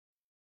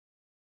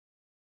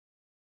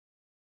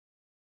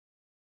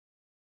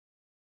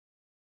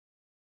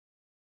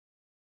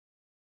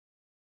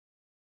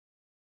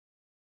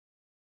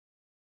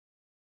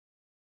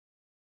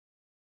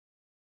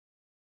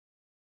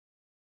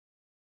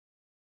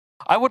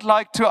I would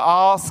like to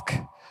ask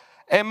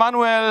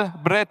Emmanuel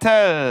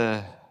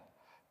Bretel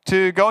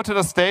to go to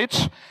the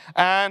stage.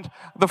 And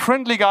the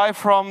friendly guy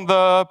from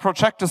the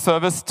projector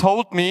service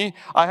told me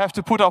I have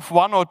to put off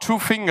 1 or 2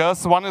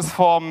 fingers. One is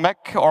for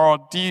Mac or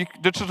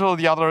digital,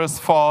 the other is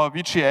for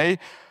VGA.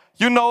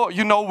 You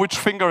know which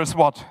finger is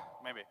what?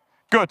 Maybe.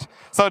 Good.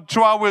 So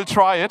Joao will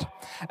try it.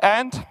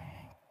 And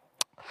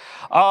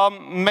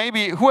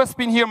maybe, who has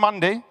been here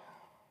Monday?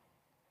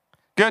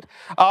 Good.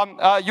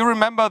 You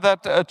remember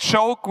that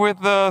joke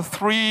with the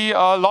 3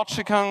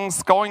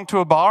 logicans going to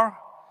a bar?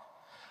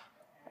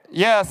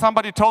 Yeah,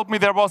 somebody told me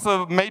there was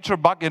a major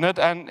bug in it,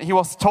 and he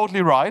was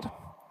totally right.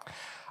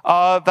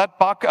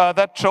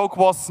 That joke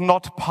was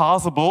not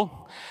parsable.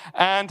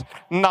 And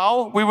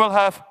now we will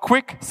have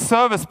quick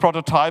service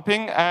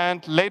prototyping,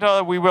 and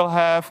later we will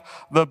have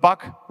the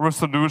bug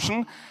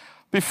resolution.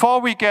 Before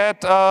we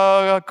get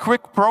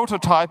quick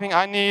prototyping,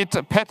 I need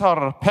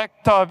Petr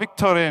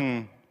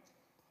Viktorin.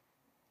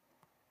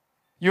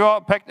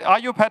 Are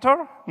you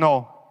Petr?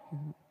 No.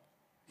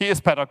 He is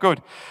Petr,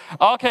 good.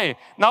 Okay,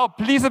 now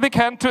please a big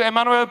hand to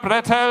Emmanuel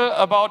Bretel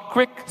about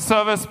quick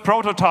service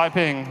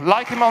prototyping.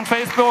 Like him on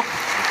Facebook.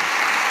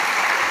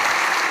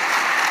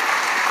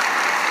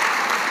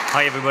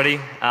 Hi everybody.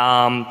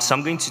 So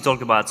I'm going to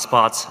talk about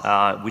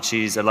Spot, which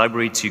is a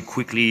library to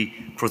quickly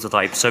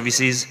prototype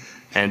services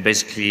and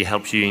basically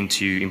help you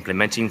into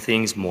implementing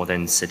things more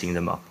than setting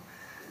them up.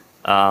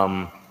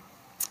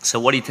 So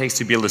what it takes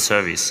to build a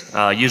service.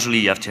 Usually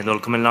you have to handle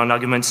command line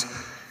arguments.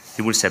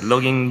 You will set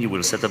logging, you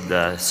will set up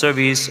the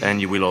service, and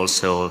you will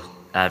also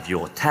have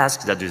your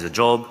tasks that do the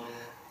job.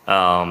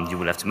 You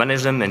will have to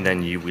manage them, and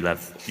then you will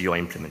have your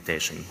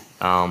implementation.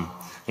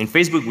 In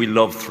Facebook, we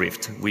love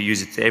thrift. We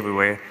use it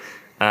everywhere.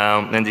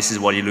 And this is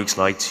what it looks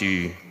like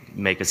to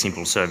make a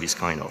simple service,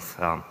 kind of.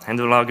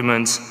 Handle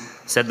arguments,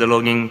 set the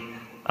logging.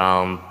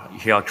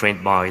 Here I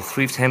create my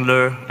thrift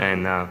handler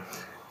and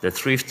the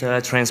thrift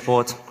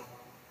transport,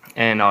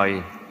 and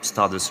I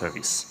start the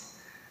service.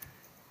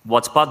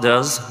 What Spot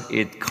does,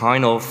 it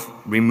kind of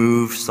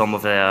removes some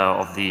of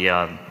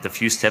the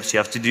few steps you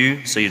have to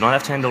do, so you don't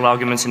have to handle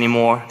arguments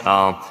anymore. You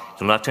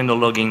don't have to handle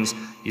logins.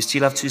 You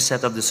still have to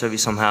set up the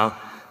service somehow.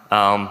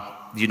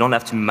 You don't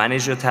have to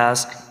manage your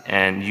task,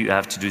 and you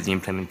have to do the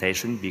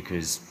implementation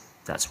because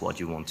that's what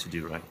you want to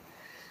do, right?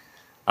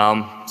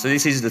 So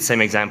this is the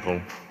same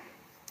example.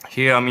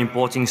 Here I'm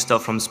importing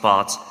stuff from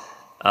Spot.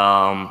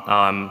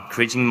 I'm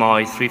creating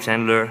my thrift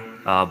handler,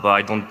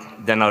 but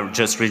then I'll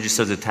just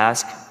register the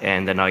task,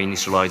 and then I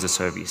initialize the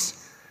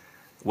service.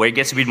 Where it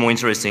gets a bit more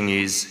interesting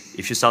is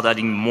if you start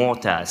adding more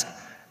tasks.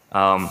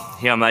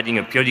 Here I'm adding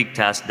a periodic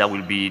task that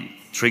will be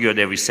triggered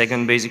every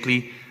second,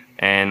 basically,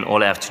 and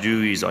all I have to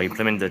do is I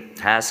implement the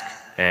task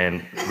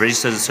and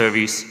register the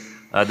service,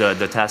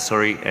 the task,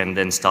 sorry, and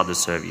then start the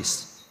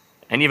service.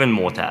 And even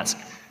more tasks.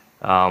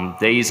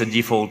 There is a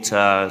default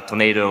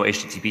Tornado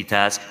HTTP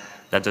task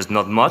that does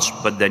not much,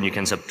 but then you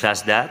can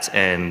subclass that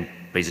and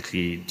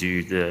basically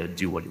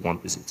do what you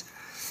want with it.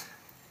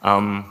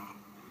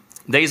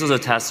 There is other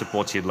tasks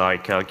supported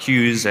like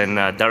queues and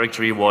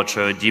directory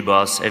watcher,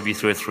 dbus,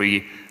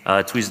 FV303,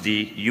 twisd.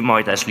 You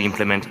might actually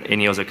implement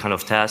any other kind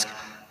of task.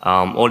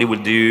 All it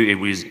will do,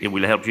 it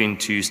will help you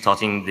into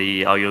starting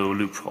the IO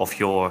loop of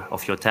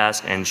your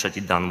task and shut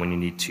it down when you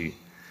need to.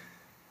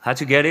 How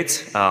to get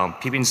it?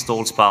 Pip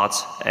install Spot,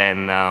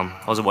 and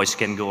otherwise you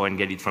can go and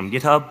get it from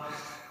GitHub.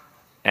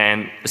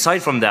 And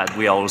aside from that,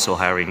 we are also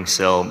hiring,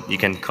 so you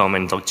can come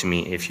and talk to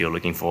me if you're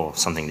looking for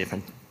something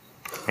different.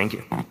 Thank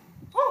you.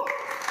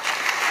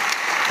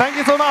 Thank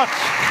you so much.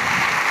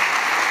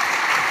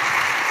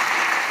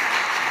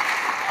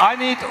 I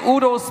need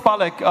Udo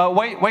Spalek.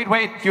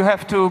 Wait, you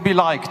have to be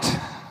liked.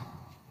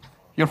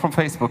 You're from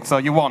Facebook, so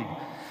you won.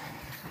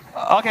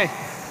 Okay.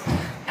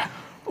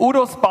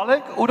 Udo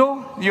Spalek.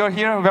 Udo, you're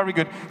here, very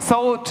good.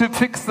 So to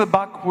fix the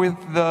bug with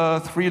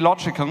the 3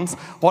 logicans,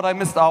 what I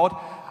missed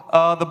out,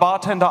 the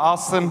bartender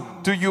asked them,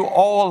 do you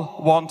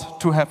all want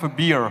to have a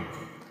beer?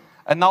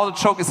 And now the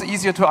joke is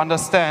easier to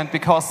understand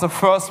because the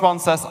first one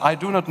says, I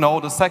do not know.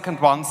 The second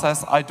one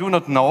says, I do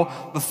not know.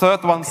 The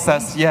third one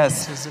says,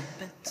 yes. This is a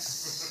bit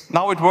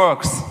now it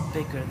works.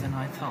 Bigger than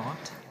I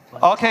thought.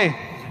 Okay.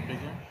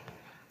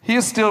 He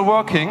is still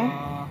working.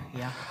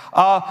 Yeah.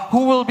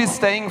 Who will be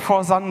staying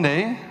for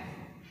Sunday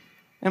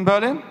in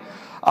Berlin?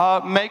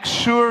 Make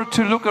sure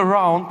to look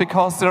around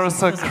because there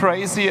is a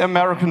crazy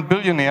American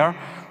billionaire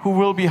who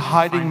will be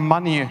hiding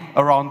money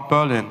around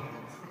Berlin.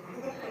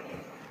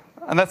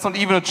 And that's not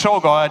even a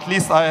joke, or at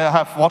least I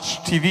have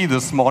watched TV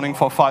this morning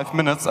for 5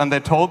 minutes and they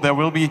told there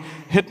will be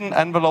hidden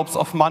envelopes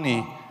of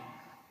money,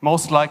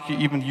 most likely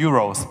even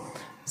euros.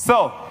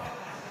 So,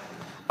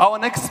 our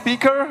next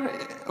speaker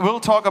will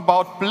talk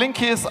about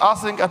Blinky's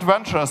async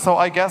adventure. So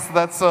I guess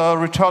that's a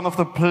return of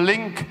the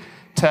blink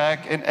tag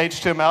in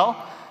HTML.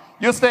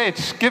 Your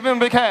stage, give him a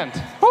big hand.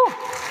 Woo.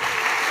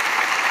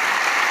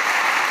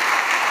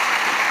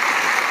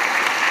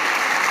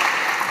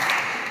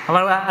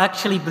 Hello,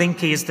 actually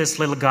Blinky is this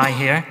little guy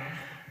here.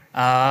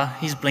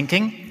 He's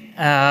blinking.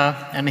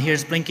 And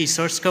here's Blinky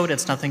source code.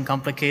 It's nothing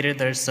complicated.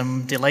 There's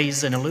some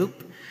delays in a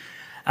loop.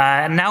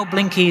 And now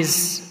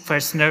Blinky's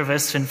first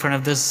nervous in front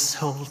of this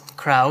whole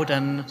crowd,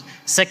 and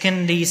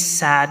second, he's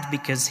sad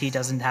because he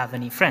doesn't have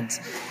any friends.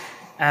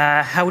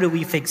 How do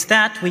we fix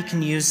that? We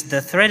can use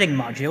the threading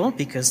module,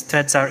 because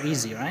threads are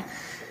easy, right?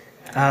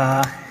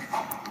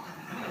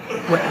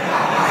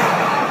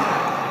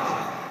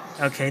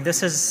 Okay,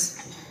 this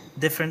is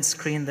different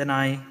screen than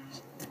I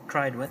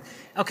tried with.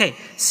 Okay,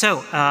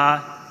 so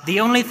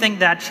the only thing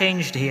that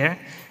changed here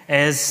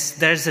is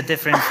there's a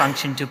different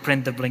function to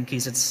print the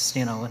blinkies. It's,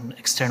 you know, an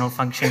external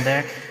function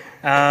there.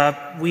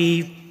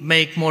 We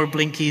make more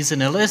blinkies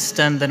in a list,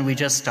 and then we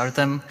just start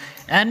them,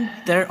 and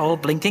they're all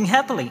blinking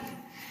happily.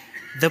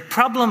 The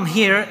problem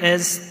here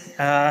is,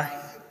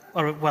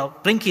 well,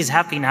 Blinky's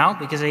happy now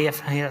because he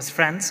has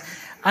friends,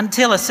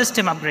 until a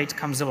system upgrade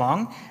comes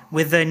along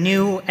with a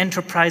new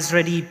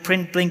enterprise-ready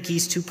print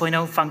blinkies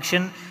 2.0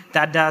 function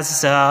that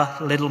does a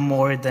little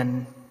more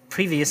than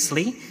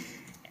previously,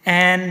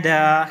 and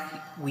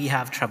we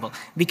have trouble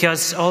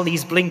because all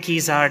these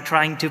blinkies are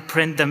trying to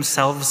print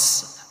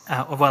themselves,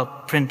 well,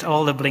 print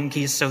all the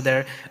blinkies, so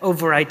they're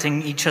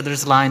overwriting each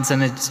other's lines,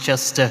 and it's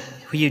just a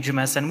huge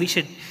mess. And we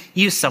should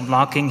use some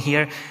locking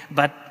here,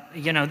 but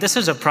you know, this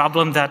is a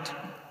problem that,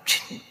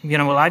 you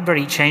know,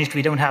 library changed.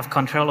 We don't have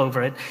control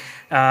over it,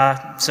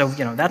 so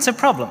you know, that's a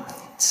problem.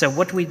 So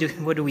what do we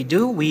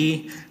do?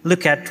 We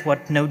look at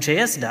what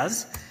Node.js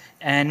does,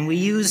 and we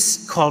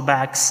use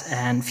callbacks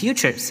and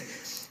futures.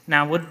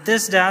 Now, what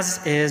this does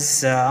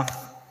is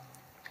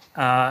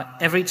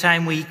every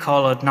time we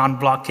call a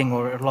non-blocking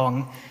or a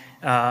long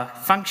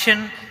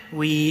function,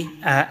 we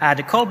add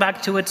a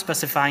callback to it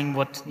specifying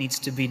what needs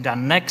to be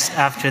done next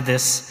after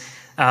this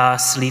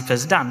sleep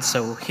is done.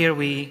 So here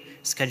we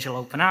schedule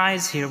open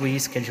eyes, here we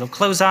schedule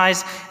close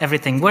eyes,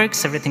 everything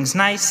works, everything's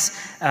nice.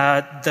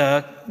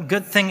 The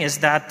good thing is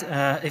that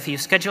if you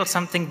schedule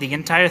something, the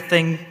entire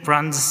thing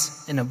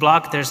runs in a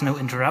block, there's no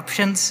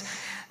interruptions.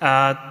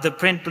 The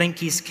print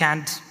blinkies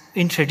can't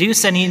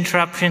introduce any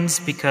interruptions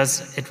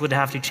because it would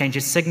have to change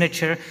its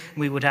signature.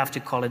 We would have to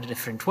call it a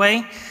different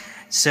way.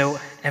 So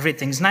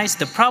everything's nice.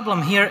 The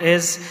problem here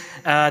is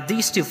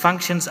these two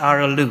functions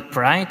are a loop,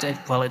 right?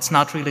 Well, it's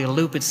not really a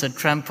loop, it's a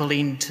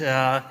trampoline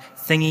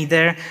thingy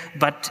there.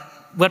 But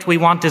what we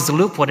want is a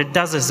loop. What it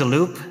does is a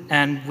loop,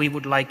 and we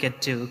would like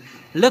it to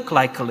look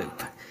like a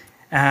loop.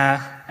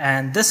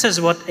 And this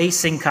is what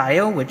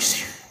async.io,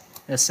 which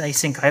is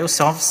async.io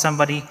solves. Some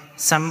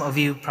of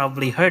you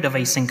probably heard of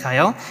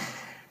async.io.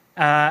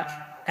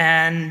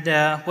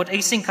 What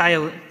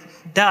async.io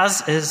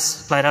does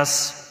is let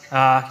us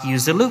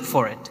use a loop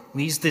for it.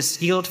 We use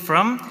this yield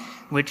from,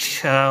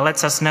 which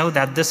lets us know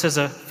that this is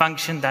a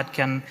function that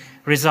can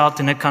result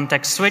in a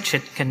context switch.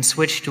 It can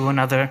switch to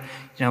another,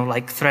 you know,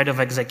 like thread of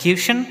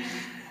execution.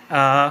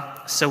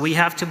 So we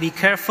have to be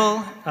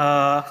careful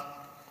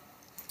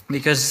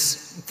because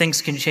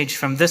things can change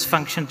from this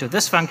function to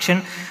this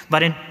function.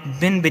 But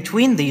in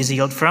between these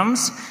yield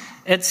froms,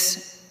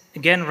 it's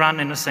again run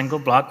in a single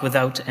block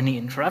without any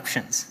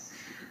interruptions.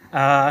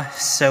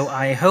 So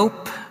I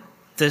hope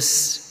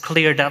this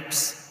cleared up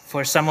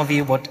for some of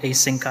you what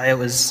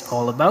async.io is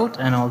all about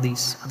and all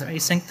these other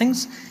async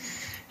things.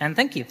 And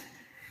thank you.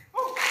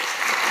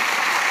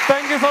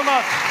 Thank you so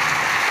much.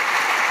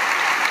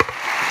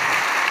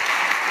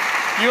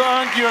 You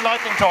earned your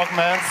lightning talk,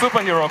 man.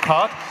 Superhero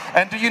card.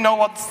 And do you know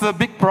what's the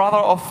big brother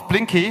of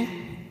Blinky?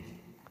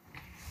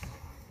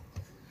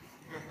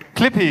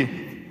 Clippy.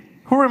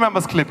 Who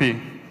remembers Clippy?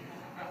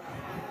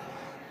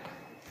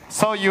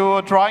 So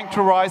you're trying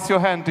to raise your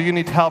hand. Do you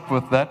need help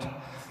with that?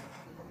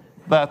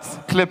 That's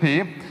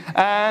Clippy.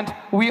 And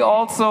we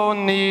also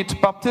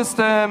need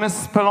Baptiste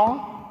Mispelon.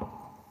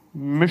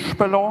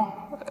 Mispelon?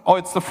 Oh,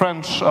 it's the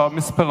French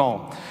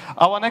Mispelon.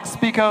 Our next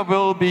speaker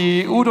will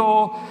be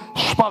Udo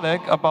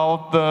Spalek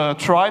about the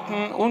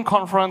Triton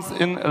Unconference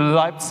in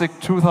Leipzig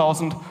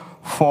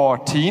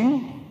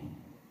 2014.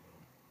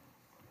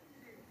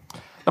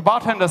 The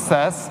bartender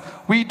says,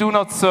 "We do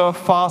not serve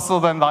faster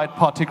than light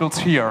particles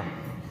here."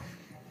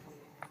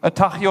 A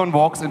tachyon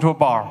walks into a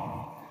bar.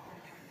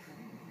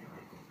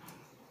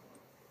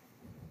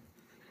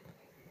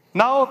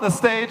 Now the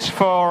stage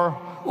for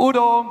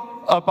Udo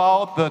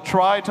about the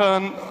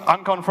Triton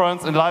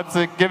Unconference in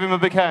Leipzig. Give him a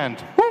big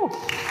hand. Woo!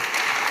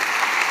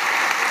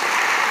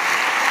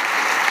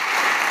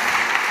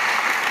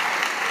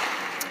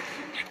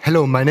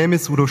 Hello, my name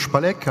is Udo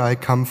Spalek. I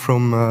come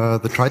from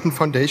the Triton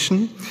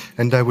Foundation,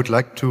 and I would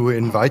like to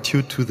invite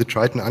you to the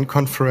Triton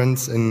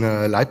Unconference in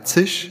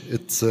Leipzig.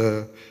 It's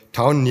a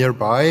town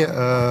nearby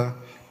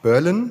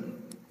Berlin,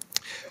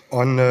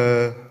 on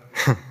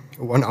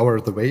 1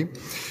 hour the way.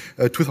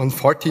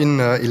 2014,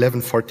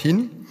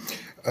 11/14.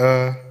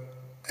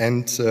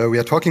 We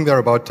are talking there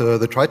about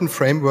the Triton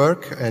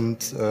framework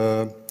and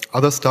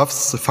other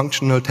stuffs,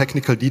 functional,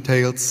 technical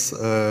details.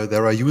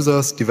 There are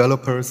users,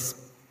 developers,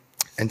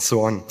 and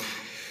so on.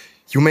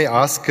 You may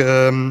ask,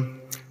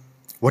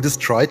 what is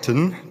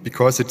Triton?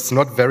 Because it's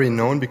not very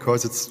known,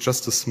 because it's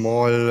just a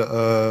small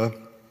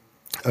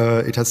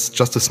It has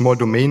just a small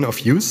domain of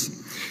use.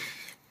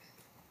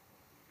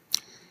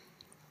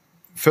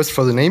 First,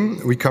 for the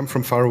name, we come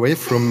from far away,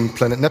 from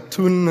planet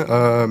Neptune.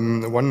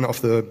 One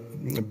of the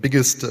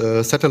biggest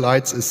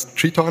satellites is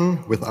Triton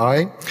with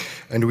I,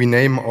 and we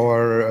name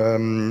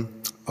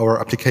our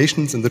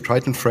applications in the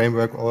Triton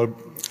framework all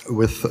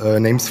with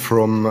names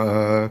from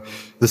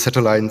the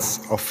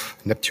satellites of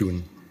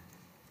Neptune.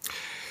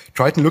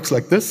 Triton looks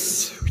like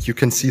this. You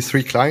can see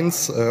 3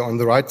 clients. On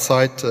the right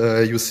side,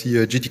 you see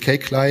a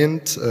GTK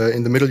client.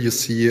 In the middle, you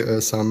see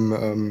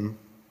some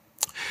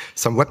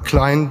web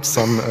client,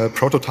 some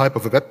prototype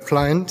of a web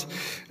client.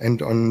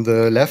 And on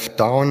the left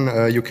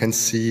down, you can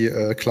see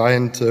a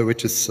client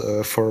which is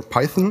for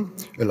Python,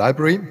 a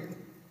library.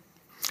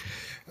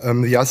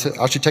 The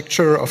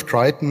architecture of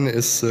Triton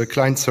is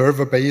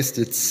client-server based.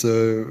 It's,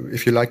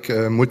 if you like,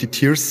 a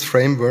multi-tiers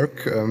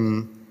framework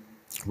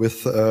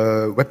with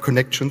web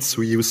connections.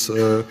 We use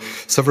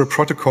several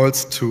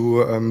protocols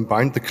to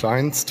bind the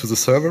clients to the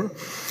server.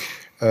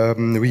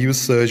 We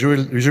use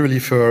usually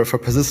for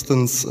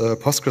persistence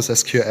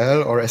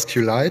PostgreSQL or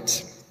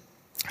SQLite,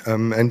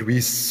 and we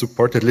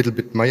support a little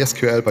bit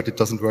MySQL, but it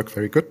doesn't work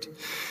very good.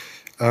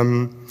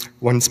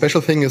 One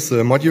special thing is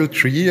the module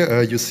tree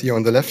you see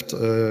on the left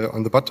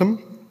on the bottom.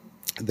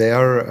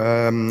 There,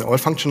 all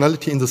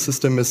functionality in the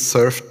system is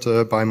served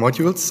by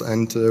modules,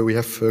 and we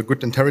have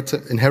good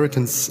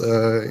inheritance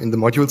in the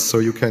modules, so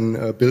you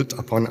can build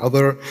upon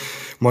other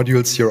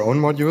modules your own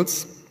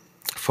modules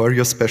for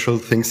your special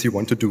things you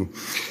want to do.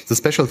 The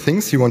special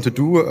things you want to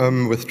do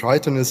with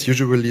Triton is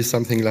usually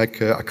something like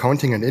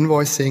accounting and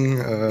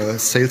invoicing,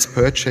 sales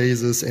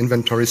purchases,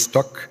 inventory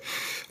stock,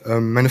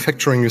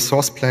 manufacturing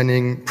resource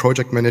planning,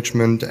 project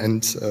management,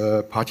 and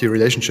party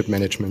relationship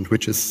management,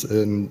 which is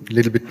a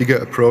little bit bigger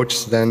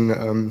approach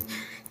than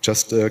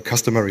just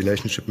customer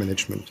relationship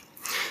management.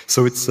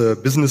 So it's a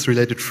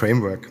business-related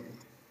framework.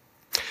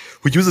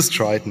 Who uses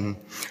Triton?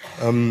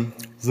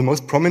 The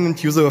most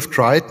prominent user of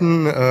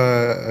Triton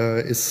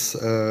is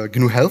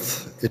GNU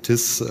Health. It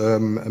is a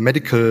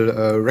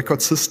medical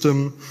record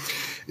system.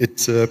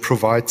 It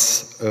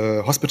provides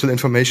a hospital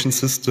information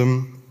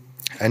system.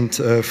 And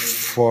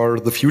for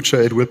the future,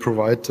 it will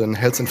provide a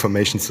health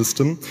information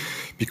system,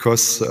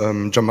 because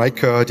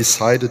Jamaica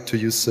decided to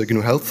use GNU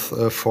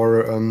Health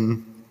for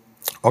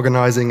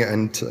organizing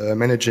and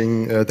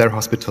managing their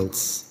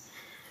hospitals.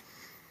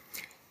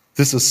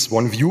 This is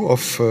one view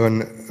of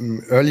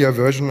an earlier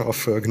version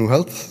of GNU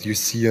Health. You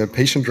see a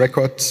patient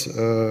record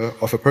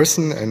of a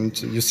person, and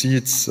you see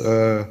it's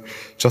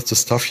just the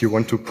stuff you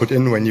want to put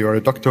in when you're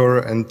a doctor,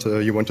 and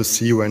you want to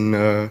see when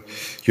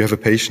you have a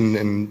patient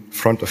in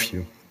front of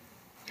you.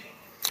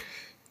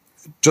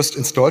 Just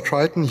install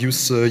Triton,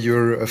 use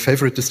your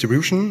favorite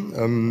distribution.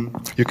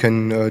 You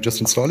can just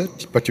install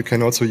it, but you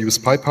can also use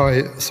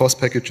PyPy, source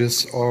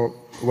packages, or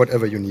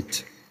whatever you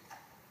need.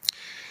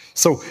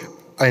 So,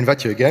 I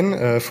invite you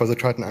again for the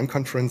Triton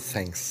Unconference.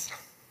 Thanks.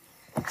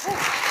 Udo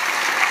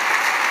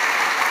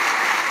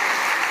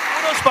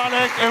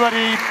Spalek über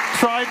die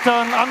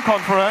Triton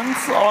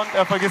Unconference, und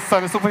er vergisst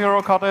seine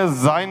Superhero-Karte,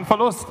 sein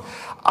Verlust.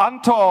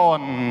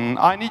 Anton,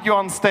 I need you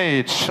on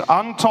stage.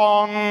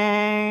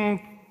 Anton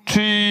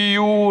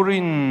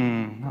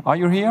Chiurin. Are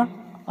you here,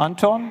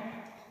 Anton?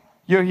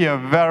 You're here,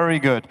 very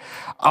good.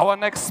 Our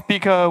next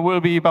speaker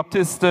will be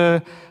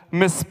Baptiste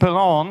Miss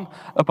Pellon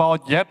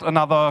about yet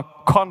another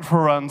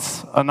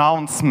conference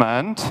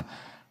announcement.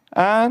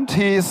 And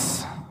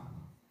he's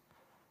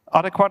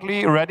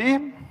adequately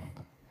ready?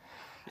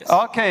 Yes.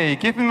 Okay,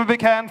 give him a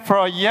big hand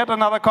for yet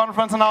another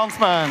conference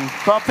announcement.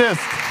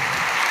 Baptiste.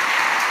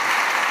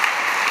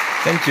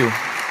 Thank you.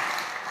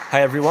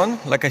 Hi everyone,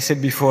 like I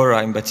said before,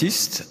 I'm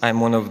Baptiste. I'm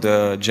one of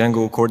the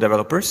Django core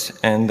developers,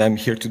 and I'm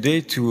here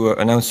today to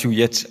announce you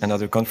yet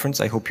another conference.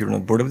 I hope you're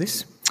not bored of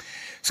this.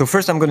 So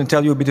first I'm going to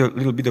tell you a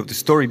little bit of the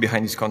story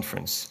behind this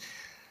conference.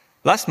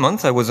 Last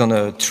month I was on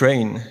a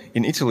train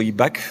in Italy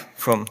back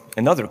from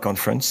another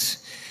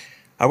conference.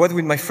 I was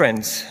with my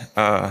friends,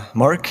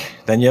 Mark,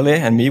 Daniele,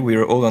 and me. We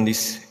were all on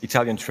this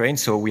Italian train,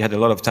 so we had a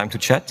lot of time to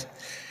chat.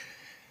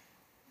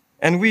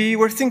 And we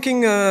were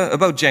thinking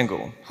about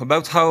Django,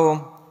 about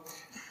how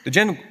the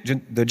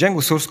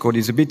Django source code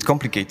is a bit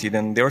complicated,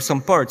 and there are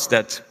some parts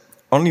that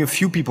only a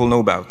few people know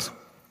about.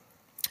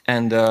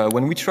 And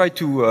when we try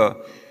to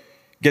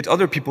get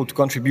other people to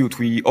contribute,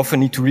 we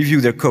often need to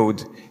review their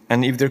code.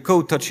 And if their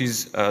code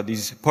touches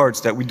these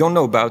parts that we don't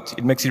know about,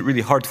 it makes it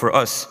really hard for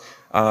us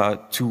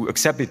to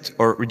accept it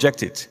or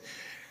reject it.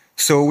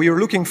 So we are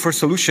looking for a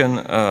solution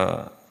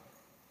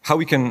how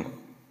we can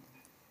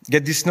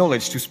get this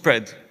knowledge to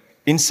spread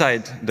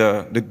inside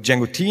the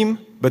Django team,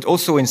 but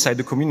also inside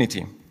the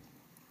community.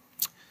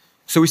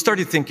 So we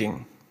started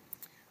thinking,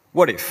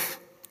 what if?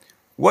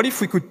 What if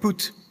we could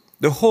put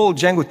the whole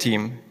Django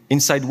team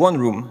inside one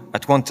room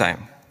at one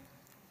time?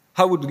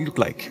 How would it look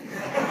like?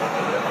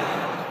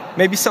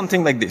 Maybe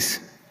something like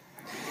this.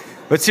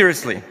 But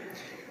seriously,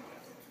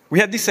 we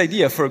had this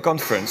idea for a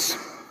conference,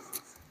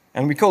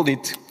 and we called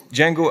it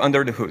Django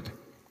Under the Hood.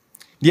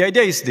 The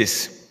idea is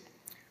this.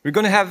 We're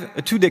going to have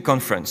a 2-day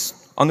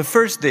conference. On the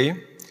first day,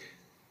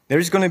 there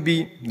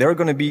are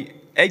going to be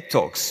 8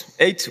 talks,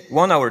 8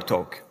 one-hour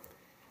talks,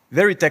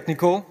 very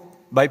technical,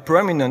 by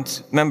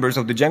prominent members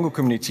of the Django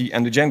community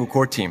and the Django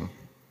core team.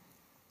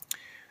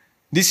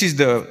 This is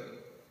the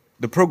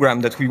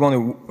program that we want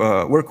to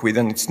work with,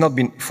 and it's not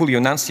been fully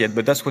announced yet,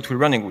 but that's what we're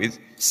running with.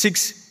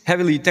 6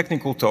 heavily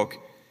technical talks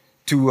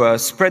to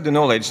spread the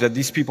knowledge that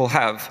these people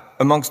have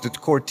amongst the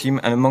core team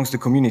and amongst the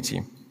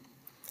community.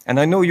 And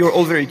I know you're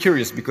all very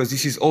curious because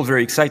this is all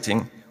very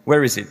exciting.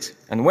 Where is it?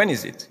 And when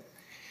is it?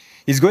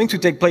 It's going to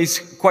take place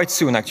quite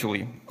soon,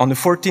 actually, on the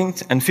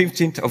 14th and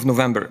 15th of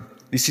November.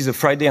 This is a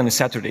Friday and a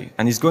Saturday,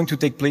 and it's going to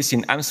take place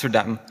in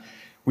Amsterdam,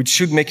 which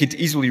should make it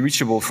easily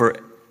reachable for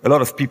a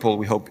lot of people,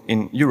 we hope,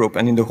 in Europe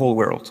and in the whole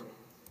world.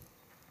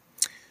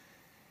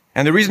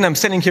 And the reason I'm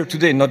standing here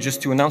today, not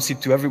just to announce it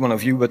to every one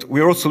of you, but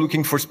we're also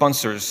looking for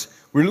sponsors.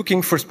 We're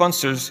looking for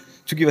sponsors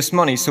to give us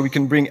money so we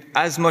can bring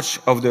as much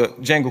of the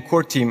Django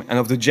core team and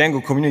of the Django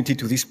community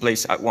to this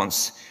place at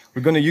once.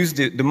 We're going to use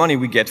the money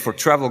we get for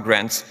travel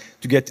grants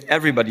to get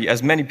everybody,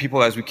 as many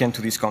people as we can,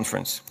 to this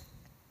conference.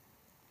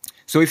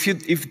 So if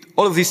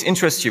all of this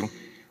interests you,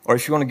 or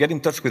if you want to get in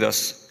touch with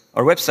us,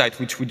 our website,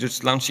 which we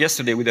just launched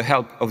yesterday with the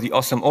help of the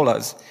awesome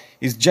Olas,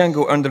 is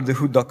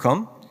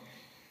djangounderthehood.com.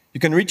 You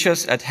can reach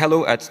us at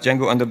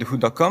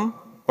hello@djangounderthehood.com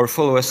or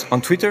follow us on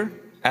Twitter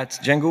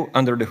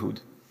 @djangounderthehood.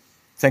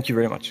 Thank you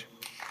very much.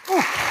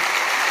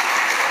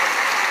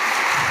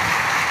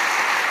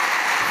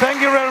 Thank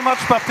you very much,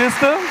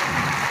 Baptiste.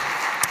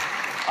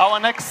 Our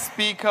next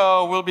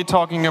speaker will be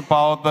talking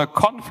about the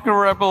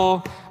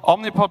configurable,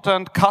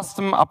 omnipotent,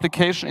 custom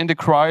application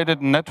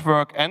integrated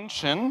network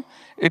engine.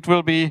 It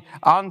will be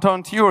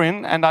Anton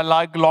Turin, and I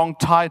like long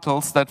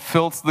titles that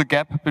fills the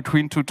gap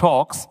between 2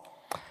 talks.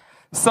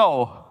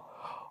 So,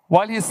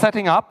 while he's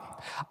setting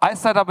up, I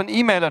set up an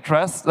email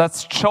address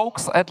that's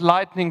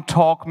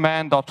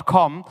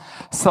jokes@lightningtalkman.com.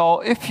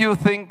 So if you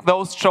think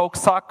those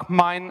jokes suck,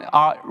 mine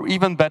are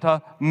even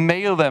better,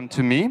 mail them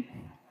to me.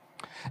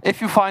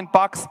 If you find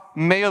bugs,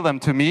 mail them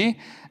to me.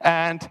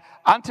 And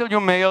until you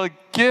mail,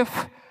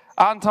 give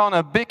Anton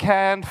a big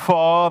hand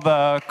for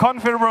the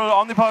configurable,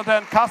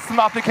 omnipotent, custom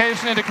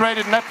application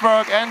integrated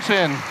network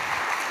engine.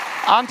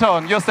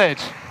 Anton, your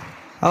stage.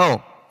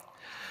 Hello.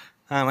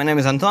 My name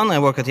is Anton. I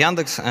work at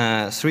Yandex.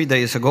 3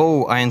 days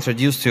ago, I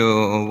introduced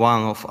you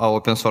one of our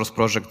open source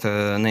project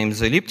named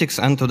the Elliptics,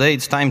 and today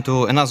it's time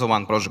to another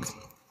one project.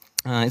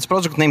 It's a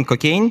project named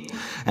Cocaine,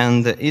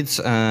 and it's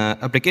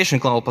application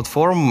cloud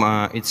platform.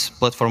 It's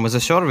platform as a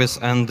service,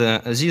 and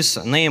this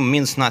name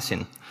means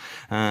nothing.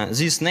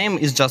 This name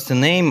is just a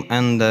name,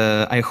 and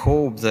I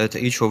hope that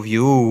each of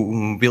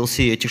you will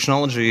see a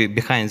technology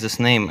behind this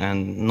name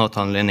and not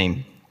only a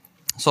name.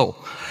 So,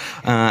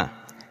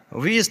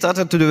 we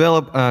started to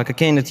develop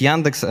Cocaine at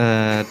Yandex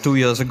 2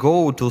 years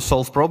ago to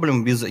solve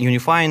problem with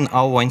unifying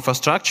our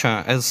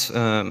infrastructure. As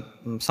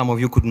some of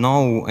you could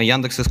know,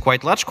 Yandex is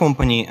quite large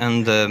company,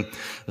 and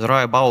there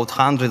are about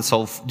hundreds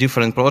of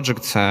different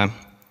projects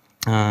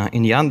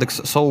in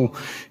Yandex. So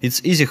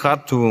it's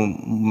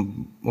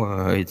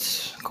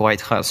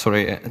quite hard,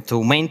 sorry,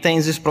 to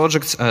maintain these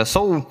projects.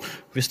 So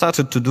we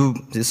started to do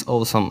this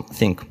awesome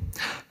thing.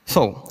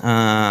 So,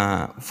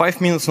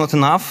 5 minutes not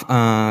enough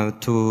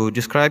to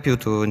describe you,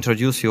 to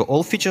introduce you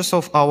all features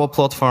of our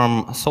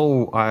platform,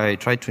 so I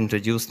try to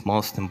introduce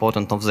most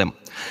important of them.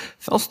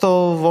 First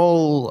of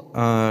all,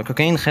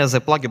 Cocaine has a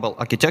pluggable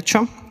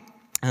architecture,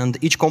 and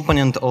each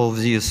component of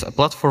this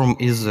platform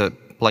is a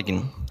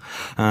plugin.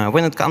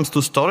 When it comes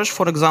to storage,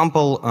 for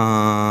example,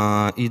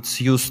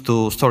 it's used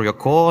to store your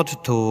code,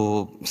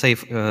 to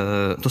save,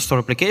 to store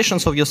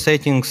applications of your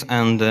settings,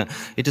 and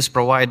it is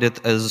provided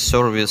as a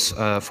service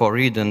for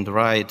read and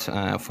write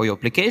for your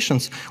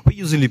applications. We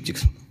use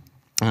Elliptics.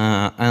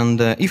 And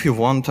if you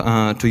want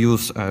to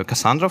use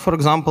Cassandra, for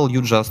example,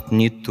 you just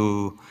need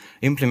to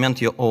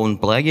implement your own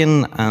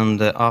plugin,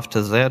 and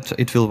after that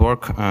it will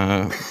work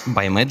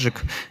by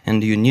magic,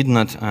 and you need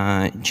not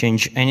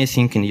change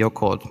anything in your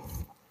code.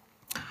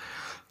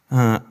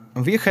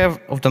 We have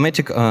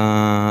automatic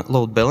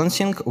load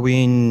balancing. We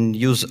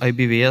use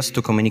IPVS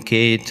to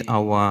communicate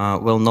our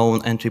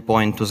well-known entry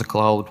point to the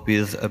cloud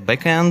with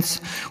backends.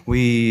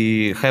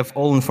 We have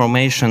all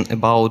information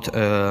about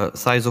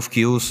size of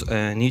queues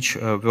and each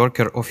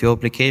worker of your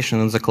application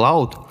in the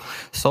cloud.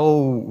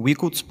 So we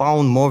could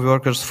spawn more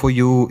workers for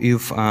you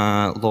if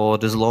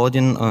load is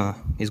loading,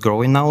 is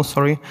growing now,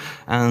 sorry.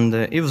 And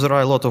if there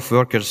are a lot of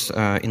workers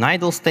in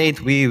idle state,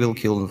 we will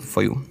kill them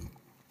for you.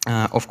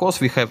 Of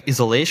course, we have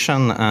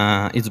isolation.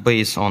 It's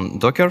based on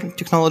Docker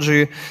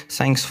technology.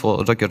 Thanks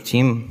for Docker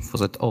team for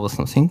that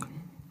awesome thing.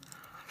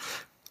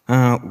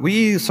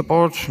 We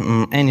support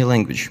any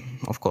language,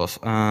 of course,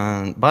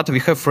 but we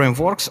have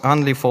frameworks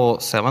only for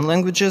 7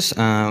 languages: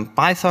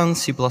 Python,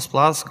 C++,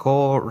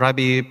 Go,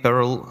 Ruby,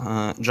 Perl,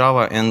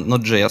 Java, and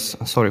Node.js.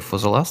 Sorry for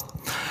the last.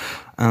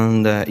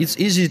 And it's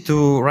easy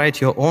to write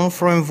your own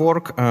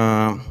framework.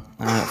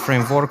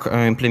 Framework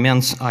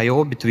implements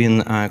I/O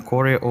between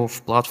core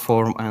of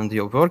platform and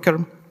your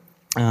worker.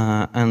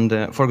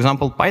 For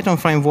example, Python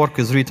framework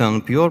is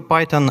written pure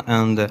Python,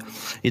 and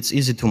it's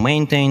easy to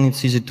maintain,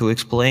 it's easy to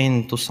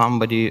explain to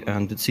somebody,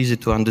 and it's easy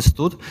to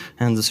understood,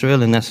 and it's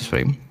really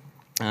necessary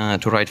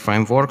to write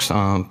frameworks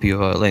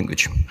pure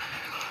language.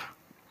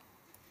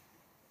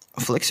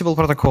 Flexible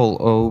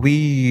protocol.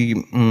 We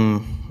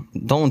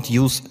don't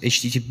use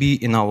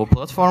HTTP in our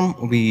platform.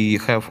 We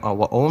have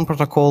our own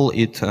protocol.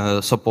 It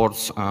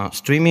supports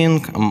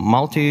streaming,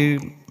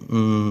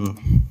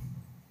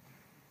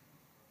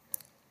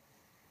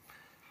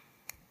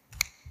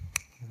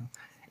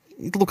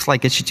 it looks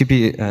like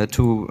HTTP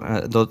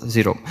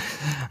 2.0,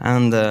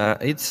 and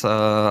it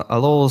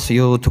allows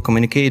you to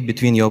communicate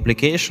between your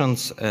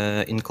applications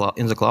in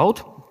the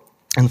cloud.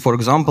 And for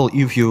example,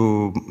 if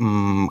you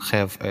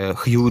have a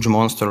huge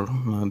monster,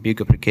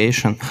 big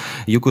application,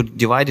 you could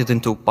divide it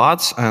into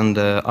parts, and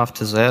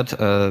after that,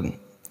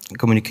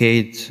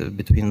 communicate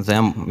between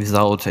them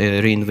without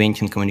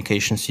reinventing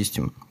communication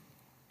system.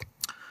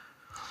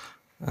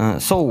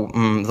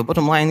 The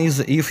bottom line is,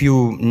 if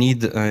you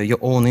need your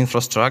own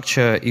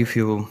infrastructure, if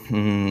you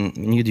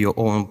need your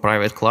own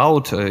private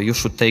cloud, you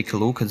should take a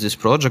look at this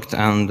project,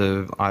 and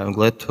I'm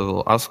glad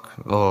to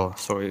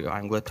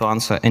I'm glad to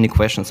answer any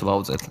questions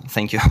about that.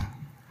 Thank you.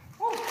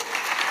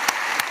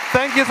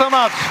 Thank you so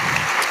much.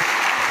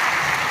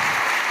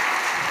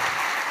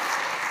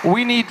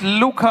 We need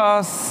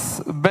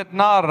Lucas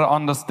Bednar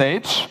on the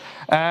stage,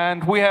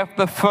 and we have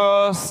the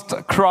first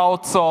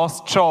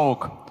crowdsourced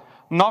joke.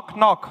 Knock,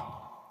 knock.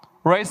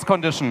 Race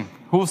condition.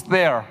 Who's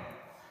there?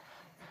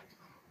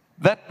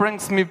 That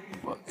brings me...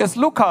 Is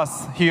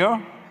Lucas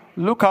here?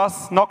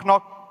 Lucas, knock,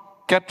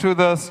 knock, get to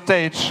the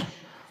stage.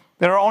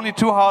 There are only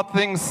two hard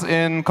things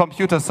in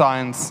computer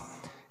science.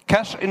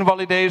 Cache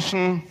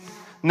invalidation,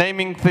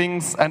 naming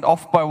things, and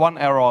off by one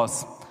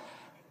errors.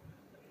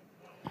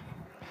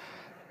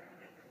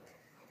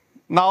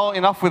 Now,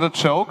 enough with the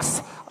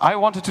jokes. I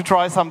wanted to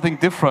try something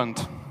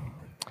different.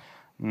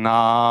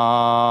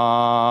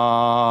 Na.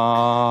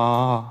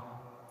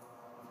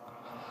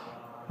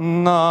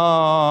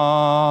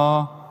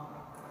 Na.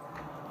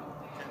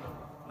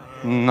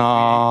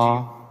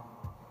 Na.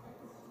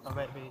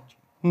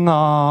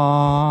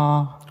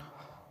 Na.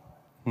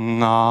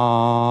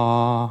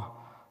 Na.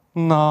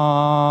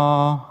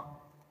 Na.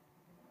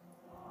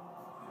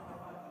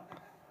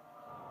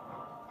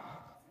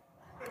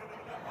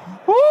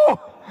 Woo!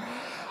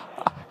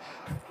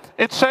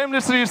 It's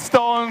shamelessly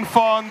stolen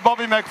from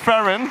Bobby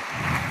McFerrin.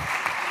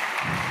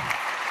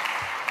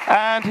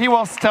 And he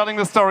was telling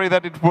the story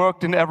that it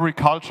worked in every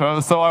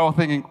culture. So I was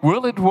thinking,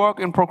 will it work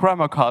in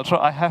programmer culture?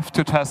 I have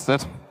to test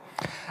it.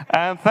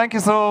 And thank you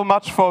so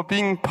much for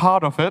being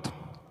part of it.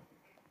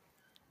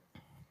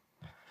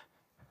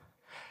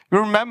 You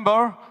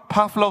remember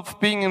Pavlov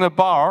being in a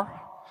bar?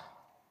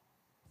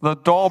 The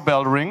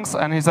doorbell rings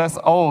and he says,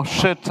 oh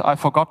shit, I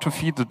forgot to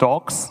feed the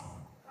dogs.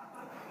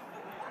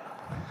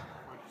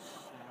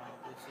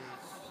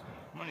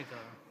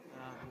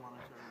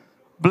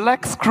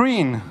 Black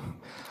screen.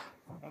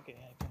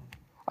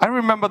 I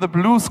remember the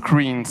blue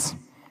screens.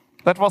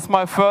 That was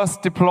my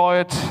first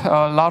deployed,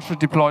 largely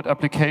deployed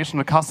application.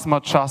 The customer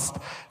just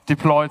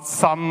deployed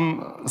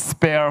some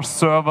spare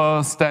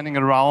server standing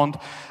around,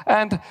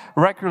 and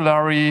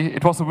regularly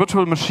it was a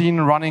virtual machine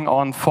running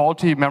on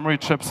faulty memory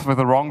chips with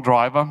the wrong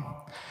driver.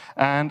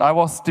 And I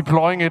was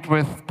deploying it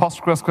with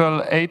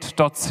PostgreSQL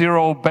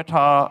 8.0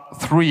 beta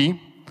 3,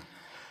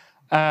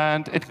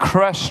 and it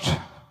crashed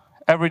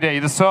every day.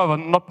 The server,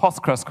 not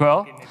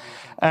PostgreSQL.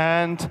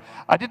 And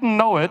I didn't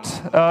know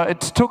it.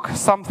 It took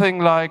something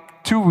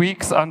like 2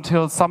 weeks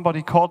until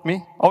somebody called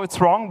me. Oh,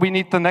 it's wrong. We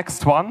need the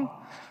next one.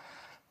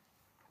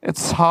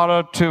 It's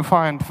harder to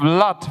find.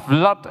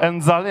 Vlad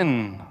and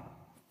Zalin.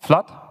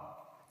 Vlad,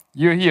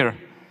 you're here.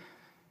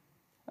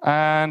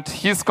 And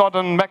he's got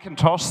a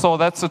Macintosh, so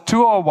that's a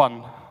 2 or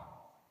 1?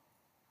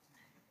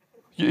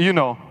 You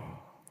know.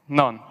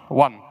 None.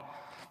 1.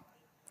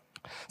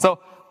 So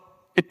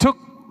it took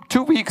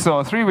 2 weeks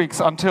or 3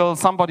 weeks until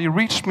somebody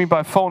reached me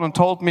by phone and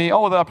told me,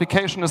 oh, the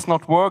application is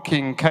not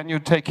working, can you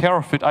take care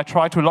of it? I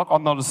tried to log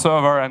on to the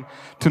server and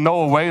to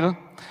no avail.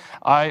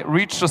 I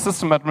reached the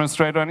system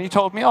administrator and he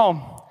told me,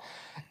 oh,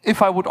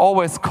 if I would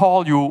always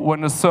call you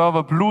when the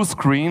server blue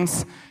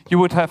screens, you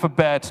would have a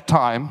bad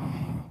time.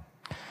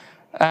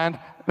 And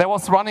there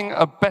was running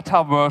a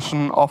beta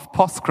version of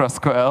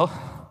PostgreSQL,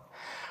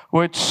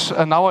 which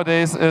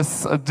nowadays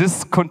is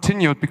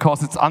discontinued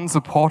because it's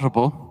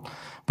unsupportable.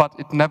 But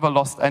it never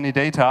lost any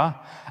data.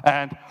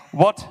 And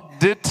what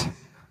did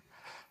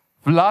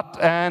Vlad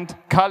and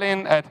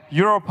Kalin at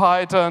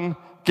EuroPython?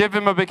 Give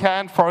him a big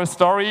hand for his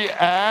story.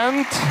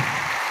 And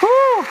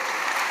woo!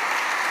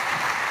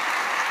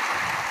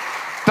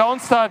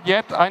 Don't start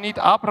yet. I need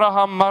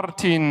Abraham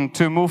Martin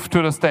to move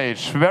to the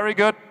stage. Very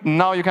good.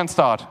 Now you can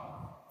start.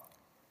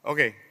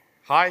 Okay.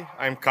 Hi,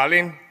 I'm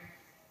Kalin.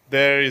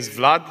 There is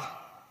Vlad,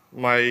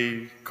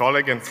 my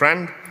colleague and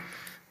friend.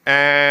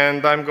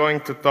 And I'm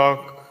going to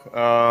talk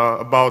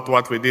about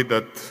what we did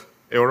at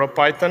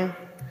EuroPython.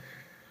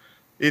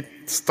 It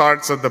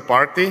starts at the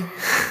party,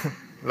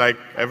 like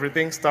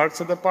everything starts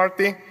at the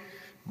party.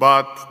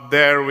 but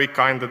there we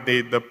kind of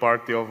did the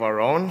party of our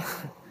own.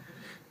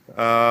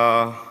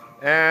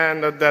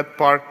 And at that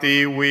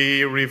party,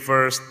 we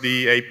reversed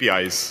the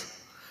APIs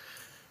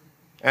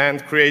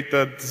and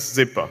created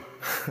Zipa,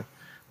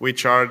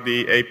 which are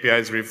the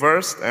APIs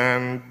reversed,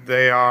 and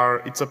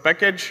it's a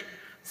package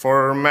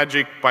for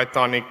magic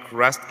Pythonic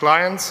REST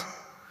clients.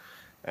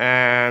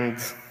 And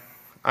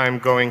I'm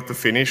going to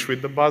finish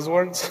with the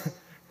buzzwords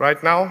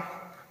right now.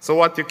 So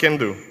what you can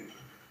do?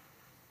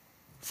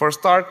 For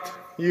start,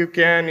 you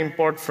can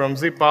import from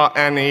Zipa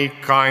any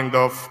kind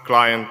of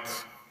client,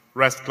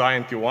 REST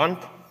client you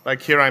want.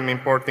 Like here, I'm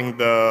importing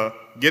the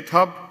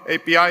GitHub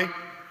API.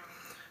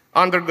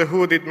 Under the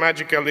hood, it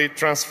magically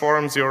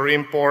transforms your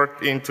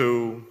import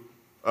into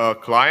a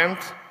client.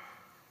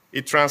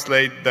 It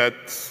translates that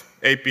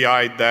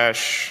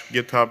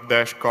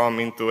API-github-com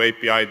into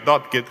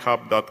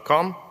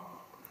api.github.com.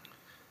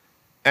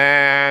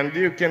 And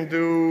you can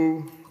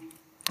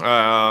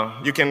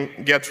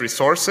get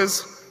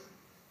resources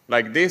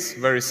like this,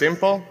 very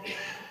simple.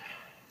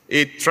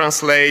 It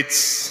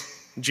translates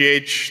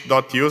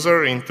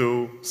gh.user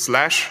into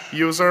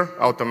 /user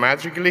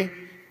automatically.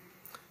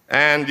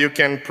 And you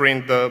can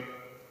print the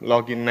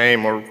login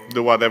name or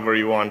do whatever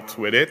you want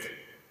with it.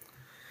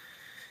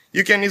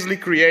 You can easily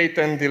create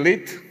and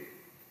delete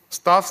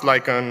stuff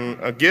like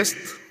a gist.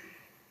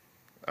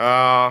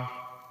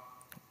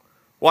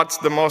 What's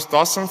the most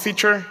awesome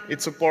feature?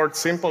 It supports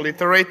simple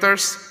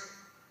iterators.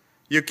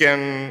 You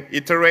can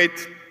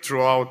iterate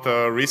throughout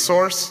a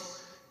resource,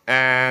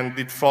 and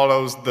it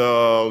follows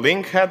the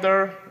link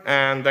header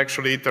and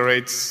actually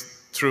iterates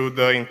through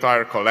the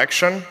entire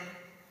collection.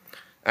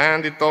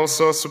 And it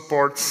also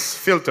supports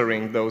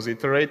filtering those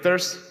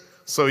iterators,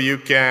 so you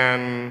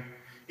can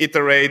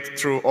iterate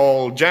through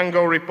all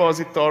Django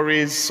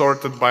repositories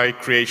sorted by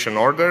creation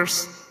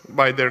orders,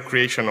 by their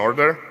creation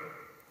order.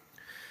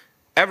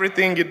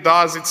 Everything it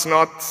does, it's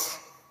not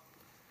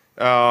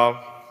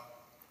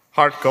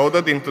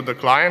hard-coded into the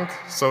client,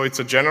 so it's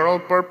a general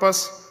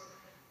purpose.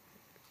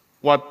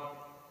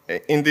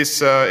 In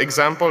this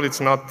example,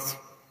 it's not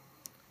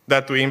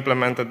that we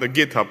implemented the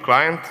GitHub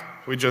client.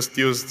 We just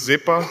used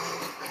Zipa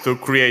to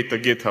create a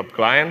GitHub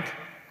client.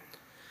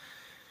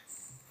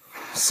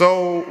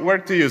 So where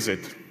to use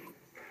it?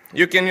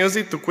 You can use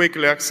it to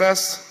quickly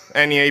access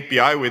any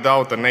API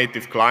without a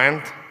native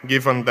client,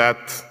 given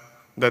that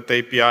that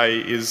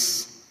API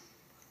is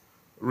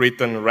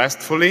written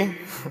RESTfully,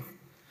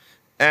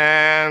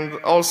 and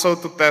also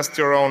to test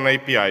your own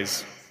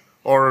APIs.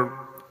 Or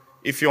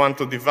if you want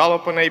to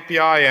develop an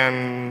API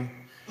and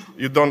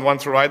you don't want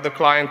to write the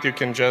client, you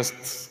can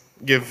just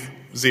give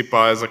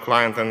Zipa as a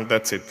client, and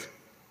that's it.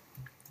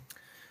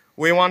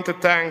 We want to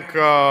thank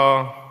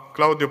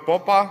Claudio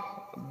Popa,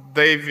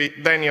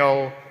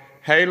 Daniel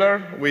Haler,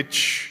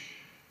 which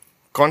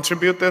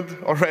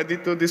contributed already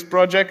to this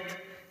project,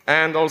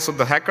 and also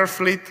the Hacker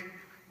Fleet.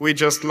 We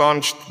just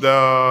launched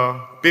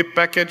the pip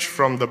package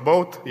from the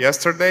boat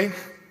yesterday.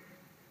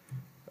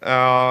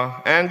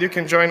 And you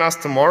can join us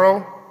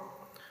tomorrow.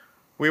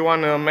 We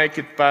want to make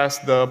it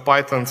past the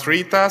Python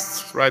 3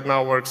 tests. Right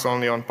now works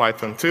only on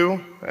Python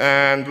 2.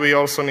 And we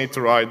also need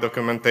to write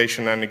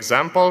documentation and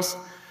examples.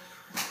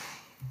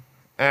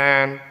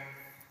 And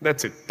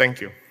that's it.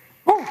 Thank you.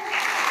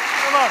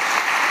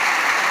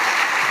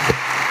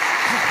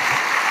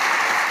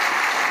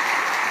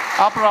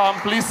 Abraham,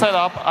 please set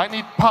up. I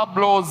need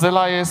Pablo,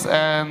 Zelais,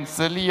 and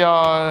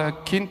Celia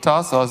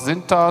Quintas or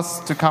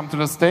Zintas to come to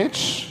the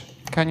stage.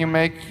 Can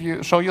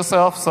you show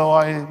yourself so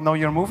I know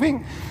you're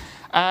moving?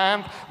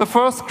 And the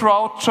first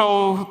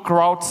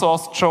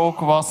crowdsourced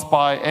joke was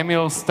by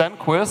Emil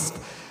Stenquist,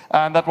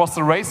 and that was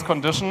the race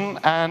condition.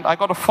 And I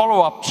got a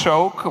follow-up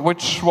joke,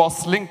 which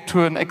was linked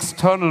to an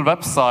external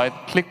website,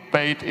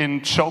 clickbait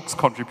in jokes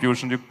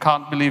contribution. You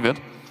can't believe it.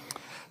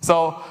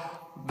 So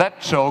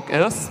that joke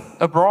is,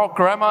 a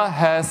programmer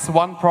has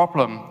one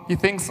problem. He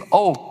thinks,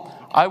 oh,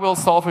 I will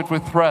solve it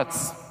with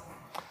threads.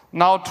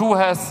 Now 2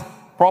 has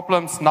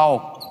problems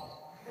now.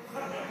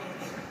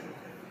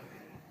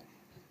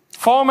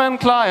 Foreman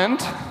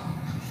client.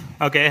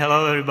 Okay,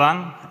 hello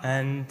everyone,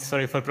 and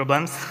sorry for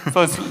problems.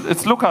 So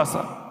it's Lucas.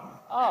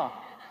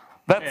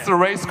 That's the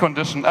race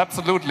condition,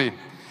 absolutely.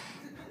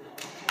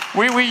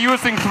 We're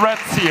using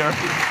threads here.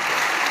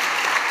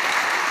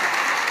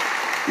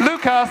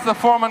 Lucas, the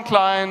Foreman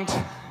client,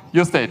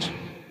 your stage.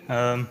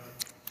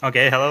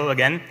 Okay, hello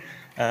again.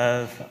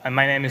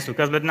 My name is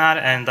Lucas Bednar,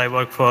 and I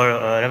work for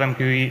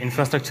RevMQE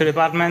infrastructure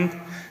department,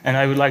 and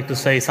I would like to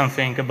say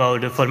something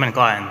about the Foreman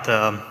client.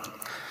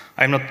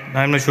 I'm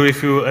not sure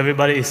if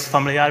everybody is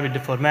familiar with the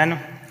Foreman.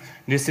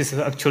 This is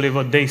actually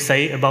what they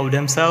say about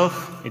themselves.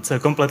 It's a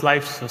complete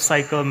life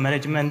cycle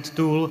management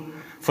tool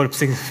for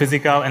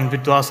physical and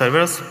virtual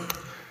servers.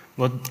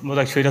 What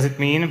actually does it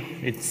mean?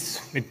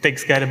 It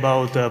takes care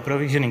about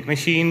provisioning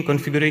machine,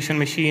 configuration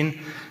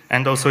machine,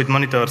 and also it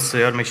monitors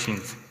your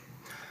machines.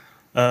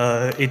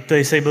 It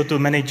is able to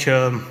manage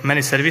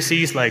many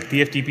services like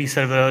TFTP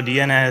server,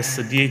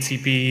 DNS,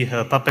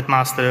 DHCP, Puppet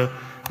Master,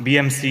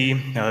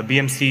 BMC.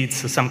 BMC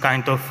is some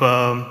kind of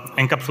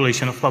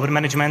encapsulation of power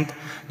management.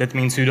 That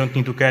means you don't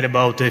need to care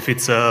about if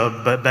it's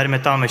a bare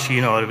metal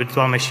machine or a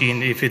virtual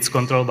machine, if it's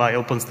controlled by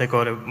OpenStack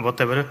or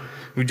whatever.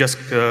 You just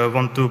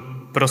want to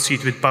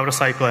proceed with power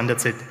cycle, and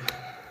that's it.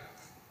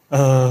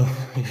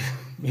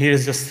 Here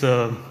is just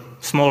a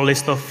small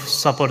list of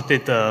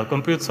supported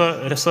compute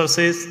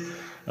resources.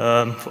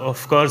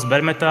 Of course,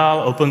 bare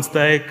metal,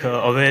 OpenStack,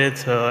 Ovid,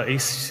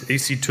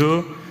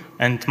 EC2,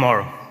 and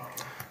more.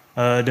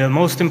 The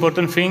most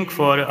important thing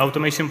for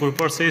automation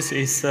purposes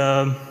is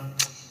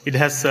it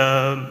has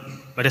a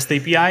REST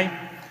API,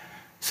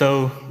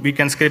 so we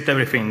can script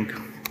everything.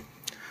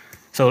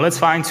 So let's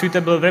find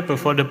suitable wrapper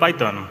for the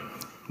Python.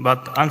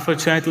 But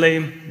unfortunately,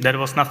 there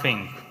was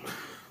nothing.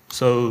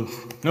 So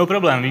no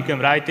problem, we can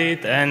write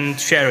it and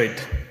share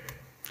it.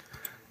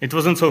 It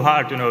wasn't so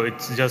hard,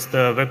 it's just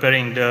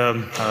preparing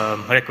the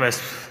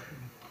request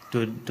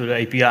to the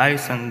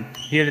APIs, and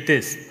here it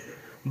is.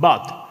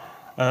 But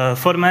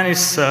Foreman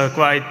is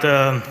quite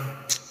a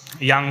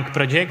young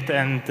project,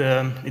 and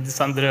it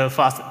is under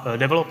fast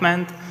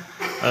development.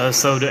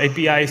 So the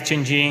API is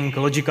changing,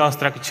 logical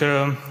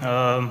structure,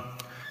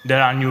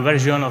 there are new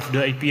versions of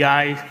the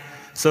API.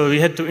 So we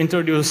had to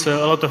introduce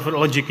a lot of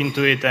logic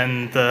into it,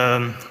 and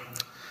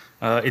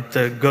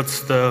it got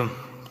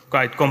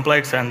quite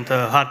complex and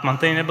hard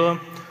maintainable.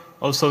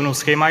 Also no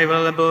schema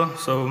available,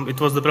 so it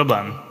was the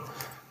problem.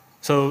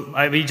 So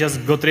we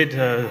just got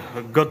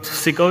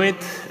sick of it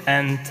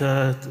and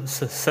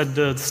set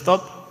the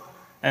stop,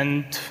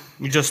 and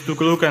we just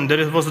took a look, and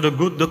there was the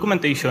good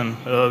documentation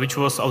which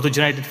was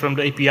auto-generated from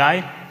the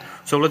API.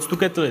 So let's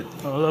look at it.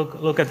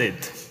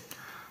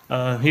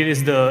 Here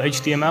is the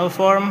HTML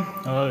form.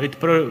 It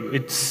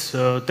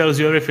tells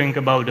you everything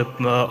about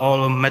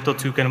all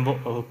methods you can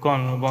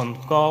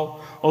call,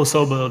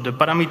 also about the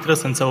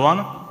parameters and so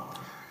on.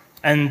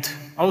 And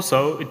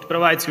also, it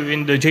provides you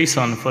in the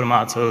JSON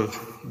format. So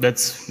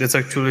that's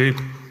actually,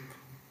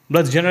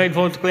 let's generate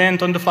Vault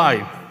client on the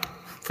fly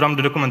from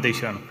the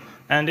documentation.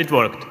 And it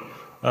worked.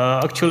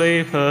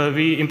 Actually,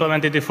 we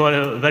implemented it for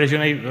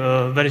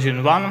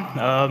version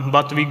 1,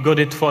 but we got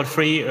it for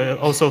free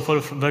also for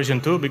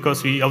version 2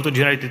 because we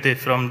auto-generated it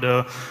from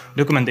the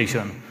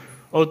documentation.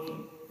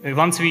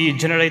 Once we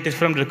generate it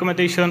from the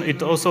documentation,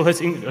 it also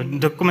has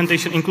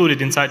documentation included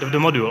inside of the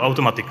module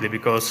automatically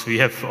because we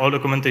have all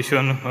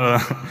documentation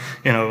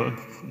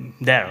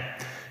there.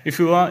 If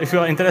you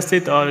are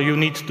interested or you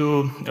need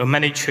to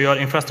manage your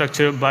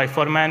infrastructure by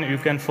Foreman, you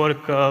can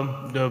fork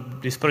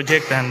this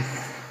project and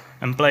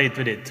play it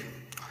with it.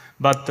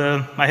 But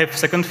I have a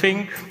second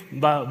thing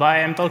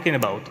why I'm talking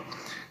about.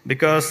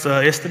 Because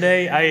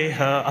yesterday I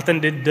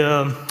attended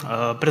the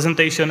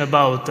presentation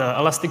about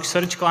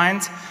Elasticsearch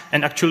clients,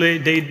 and actually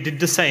they did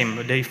the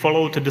same. They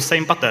followed the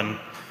same pattern.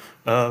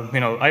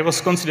 I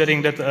was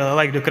considering that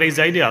like the crazy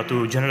idea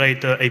to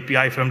generate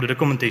API from the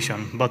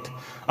documentation, but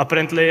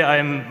apparently I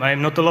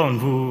am not alone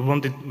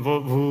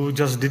who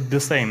just did the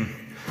same.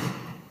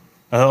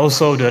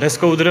 Also the REST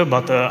coder,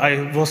 but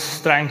I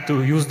was trying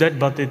to use that,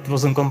 but it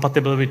wasn't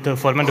compatible with the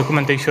Foreman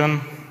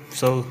documentation,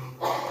 so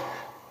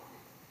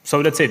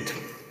that's it.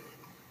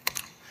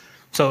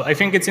 So I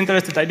think it's an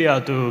interesting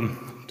idea to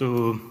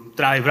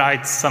try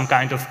write some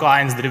kind of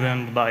clients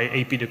driven by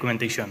AP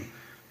documentation.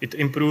 It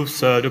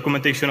improves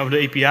documentation of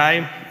the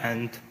API,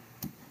 and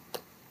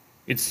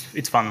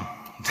it's fun.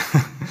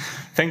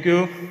 Thank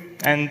you,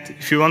 and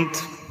if you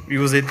want,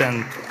 use it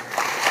and.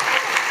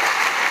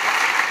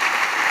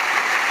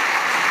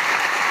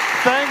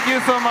 Thank you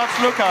so much,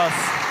 Lucas.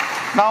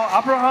 Now,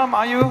 Abraham,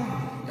 are you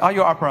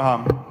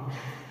Abraham?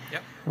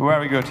 Yep.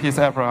 Very good, he's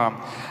Abraham.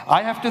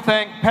 I have to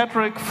thank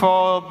Patrick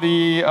for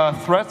the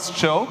threads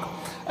joke,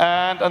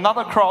 and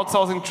another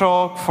crowdsourcing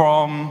joke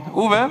from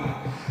Uwe.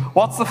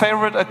 What's the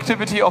favorite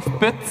activity of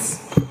Bits?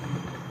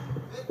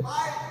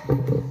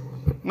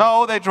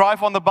 No, they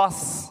drive on the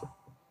bus.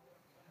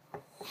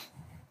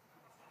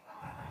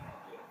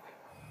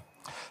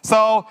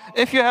 So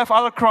if you have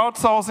other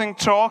crowdsourcing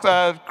jokes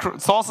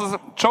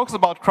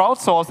about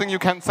crowdsourcing, you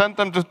can send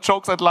them to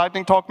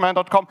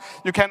jokes@lightningtalkman.com.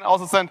 You can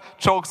also send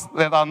jokes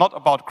that are not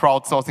about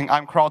crowdsourcing.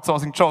 I'm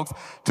crowdsourcing jokes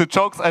to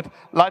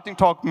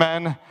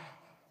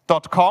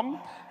jokes@lightningtalkman.com.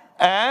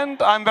 And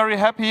I'm very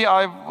happy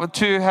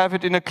to have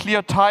it in a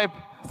clear type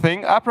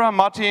thing. Abraham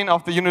Martin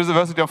of the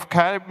University of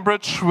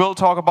Cambridge will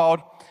talk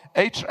about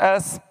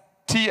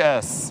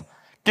HSTS.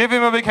 Give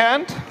him a big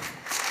hand.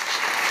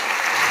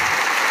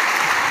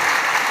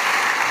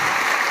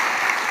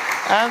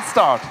 And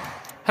start.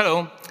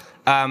 Hello.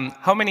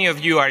 How many of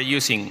you are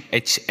using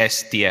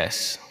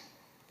HSTS?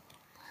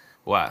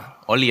 Well,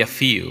 only a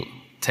few,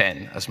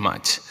 10 as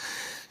much.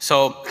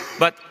 So,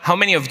 but how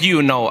many of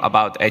you know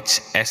about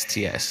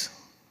HSTS?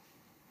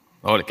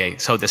 Okay,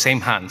 so the same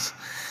hands.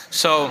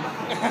 So,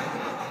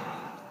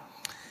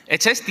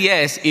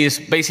 HSTS is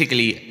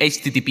basically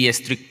HTTP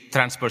Strict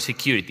Transport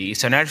Security.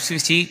 It's an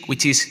RFC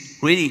which is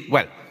really,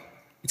 well,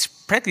 it's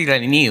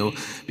practically new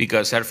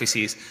because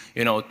RFCs,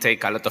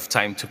 take a lot of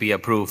time to be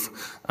approved,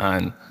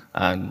 and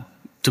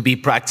to be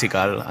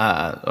practical,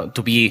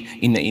 to be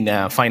in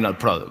a final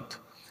product.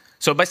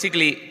 So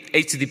basically,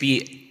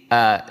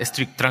 HTTP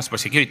strict transport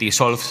security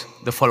solves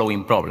the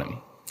following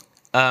problem.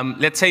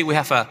 Let's say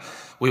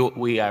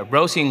we are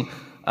browsing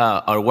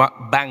our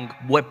bank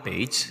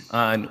webpage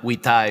and we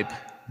type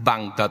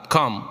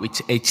bank.com,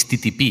 which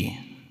HTTP.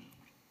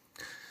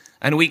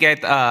 And we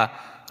get a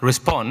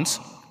response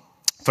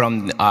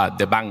from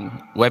the bank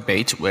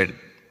webpage where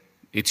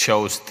it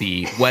shows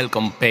the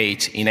welcome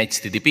page in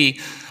HTTP,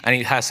 and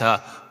it has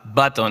a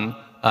button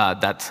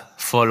that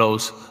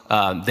follows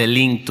the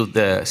link to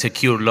the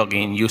secure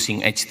login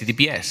using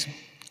HTTPS.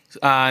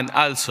 And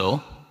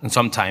also, and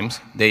sometimes,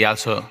 they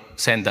also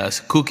send us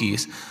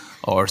cookies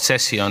or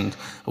sessions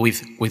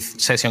with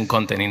session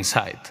content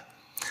inside.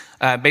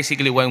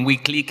 Basically, when we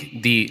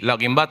click the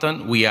login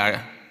button, we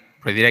are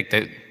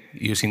redirected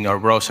using our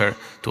browser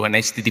to an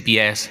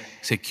HTTPS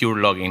secure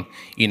login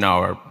in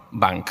our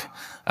bank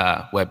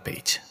web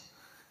page.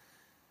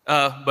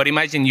 But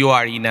imagine you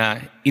are in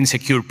an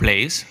insecure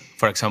place,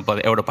 for example,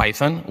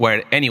 EuroPython,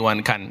 where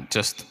anyone can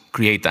just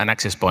create an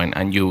access point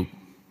and you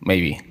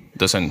maybe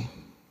doesn't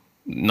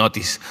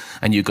notice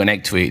and you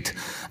connect to it.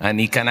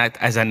 And it can act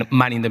as a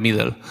man in the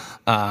middle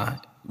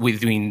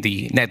between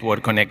the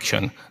network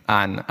connection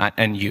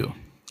and you.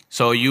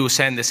 So you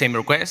send the same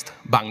request,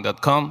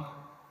 bank.com,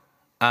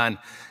 and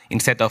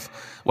instead of,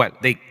 well,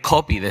 they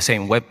copy the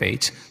same web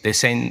page, they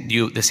send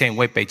you the same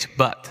web page,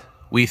 but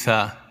with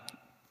a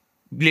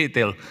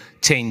little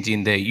change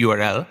in the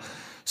URL.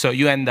 So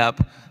you end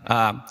up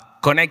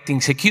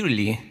connecting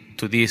securely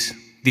to this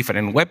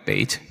different web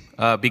page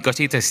because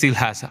it still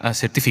has a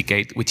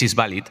certificate which is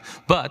valid,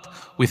 but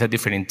with a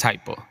different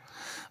typo.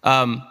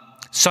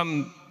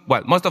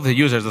 Most of the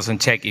users doesn't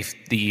check if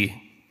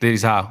there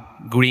is a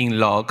green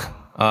log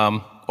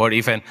or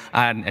even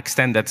an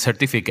extended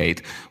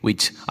certificate,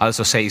 which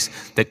also says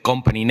the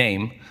company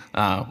name,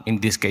 in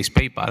this case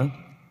PayPal.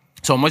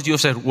 So most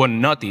users won't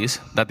notice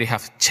that they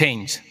have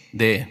changed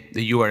the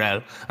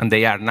URL and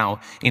they are now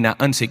in an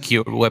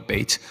unsecure web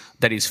page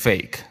that is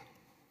fake.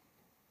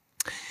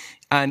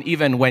 And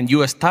even when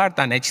you start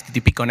an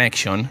HTTP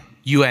connection,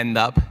 you end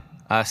up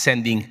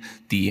sending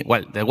the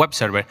web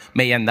server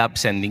may end up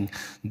sending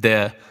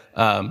the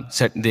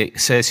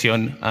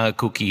session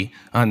cookie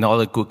and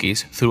other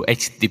cookies through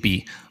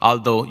HTTP,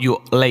 although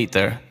you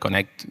later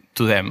connect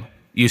to them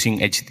using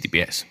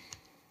HTTPS.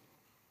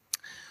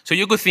 So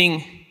you could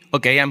think,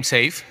 okay, I'm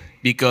safe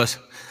because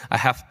I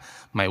have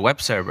my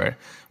web server,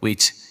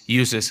 which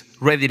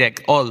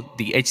redirect all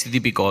the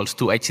HTTP calls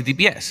to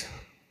HTTPS.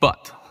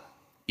 But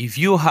if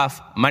you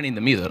have man in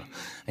the middle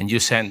and you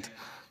send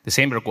the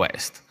same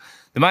request,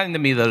 the man in the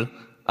middle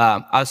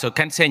also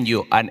can send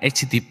you an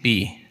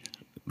HTTP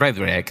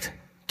redirect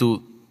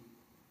to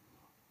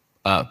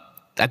a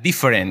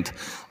different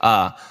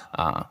URL,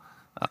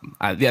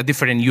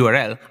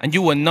 and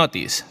you won't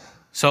notice.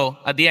 So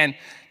at the end,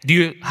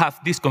 you have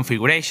this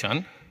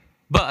configuration,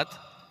 but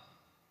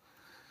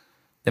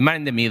the man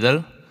in the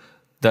middle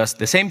does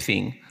the same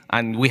thing,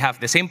 and we have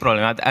the same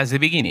problem as the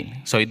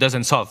beginning, so it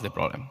doesn't solve the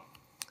problem.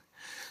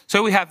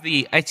 So we have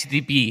the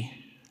HTTP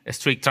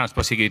strict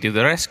transport security to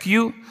the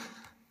rescue.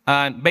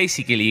 And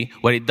basically,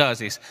 what it does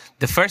is,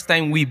 the first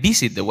time we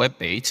visit the web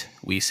page,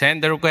 we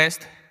send the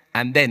request,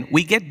 and then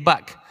we get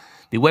back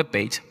the web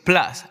page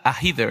plus a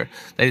header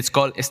that is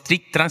called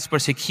strict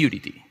transport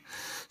security.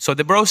 So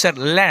the browser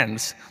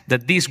learns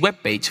that this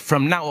web page,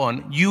 from now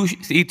on,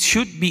 it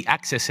should be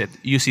accessed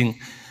using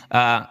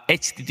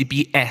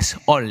HTTPS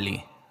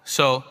only.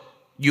 So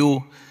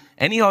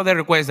any other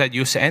request that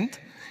you send,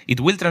 it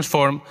will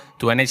transform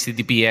to an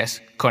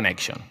HTTPS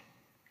connection.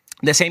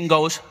 The same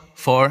goes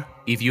for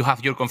if you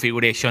have your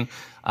configuration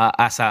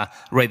as a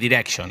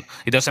redirection.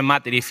 It doesn't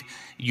matter if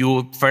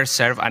you first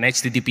serve an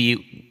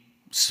HTTP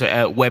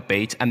web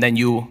page and then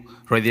you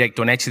redirect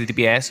to an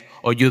HTTPS,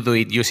 or you do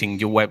it using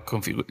your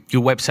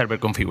web server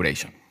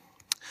configuration.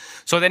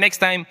 So the next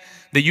time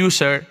the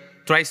user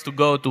tries to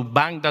go to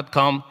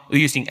bank.com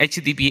using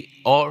HTTP,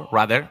 or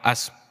rather,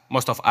 as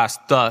most of us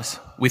does,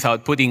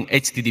 without putting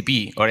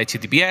HTTP or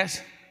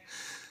HTTPS,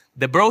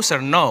 the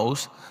browser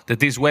knows that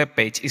this web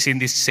page is in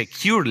this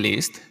secure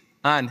list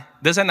and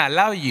doesn't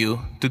allow you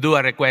to do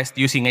a request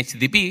using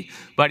HTTP,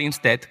 but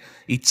instead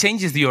it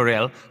changes the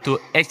URL to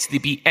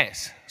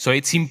HTTPS. So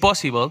it's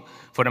impossible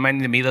for a man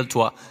in the middle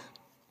to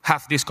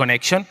have this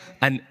connection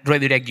and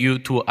redirect you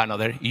to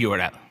another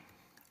URL.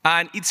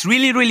 And it's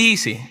really, really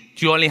easy.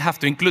 You only have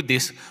to include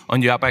this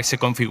on your Apache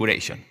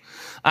configuration.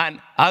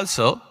 And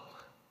also,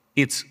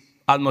 it's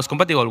almost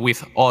compatible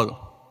with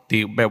all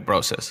the web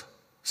browsers.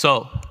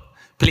 So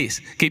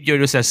please, keep your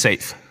users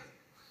safe.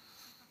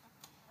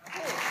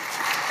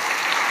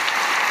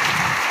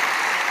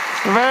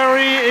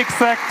 Very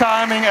exact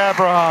timing,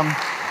 Abraham.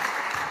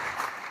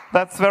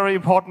 That's very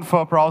important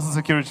for browser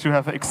security to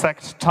have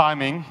exact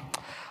timing.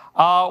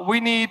 We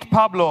need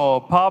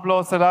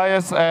Pablo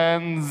Celayes,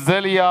 and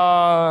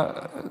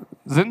Zelia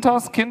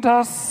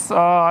Quintas.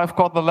 I've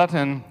got the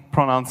Latin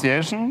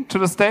pronunciation, to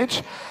the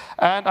stage.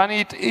 And I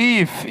need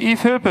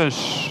Eve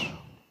Hilpisch.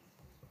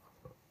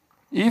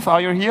 Eve,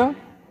 are you here?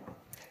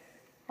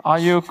 Are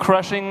you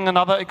crashing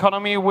another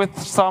economy with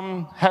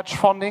some hedge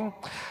funding?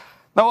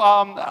 No,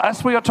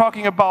 as we are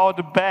talking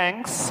about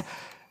banks,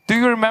 do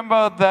you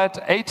remember that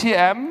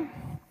ATM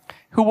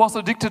who was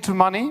addicted to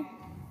money?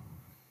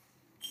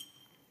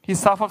 He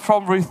suffered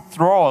from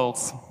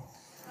withdrawals.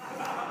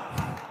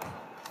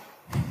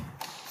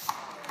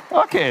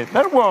 Okay,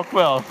 that worked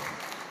well.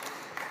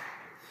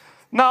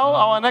 Now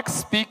our next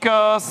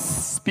speakers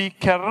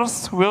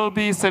will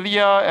be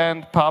Celia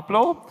and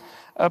Pablo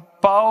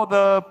about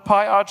the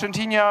Pi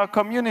Argentina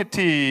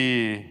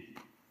community.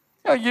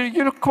 Yeah,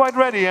 you look quite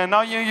ready, and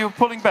now you're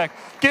pulling back.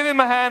 Give him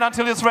a hand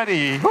until he's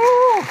ready.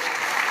 Woo!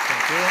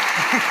 Thank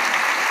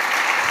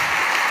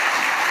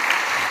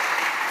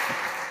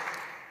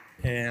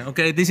you.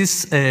 Okay, this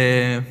is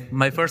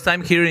my first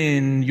time here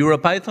in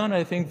EuroPython,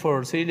 I think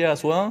for Celia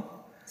as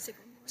well.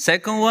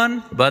 Second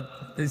one, but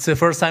it's the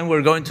first time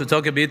we're going to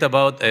talk a bit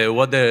about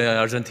what the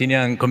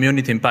Argentinian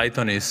community in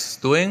Python is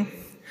doing.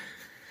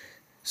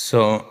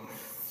 So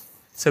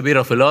it's a bit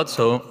of a lot,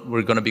 so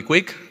we're going to be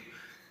quick.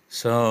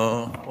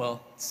 So,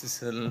 well, this is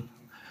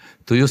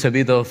to use a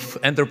bit of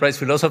enterprise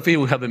philosophy,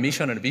 we have a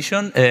mission and a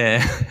vision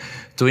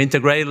to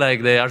integrate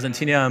like the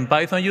Argentinian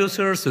Python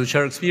users, to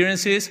share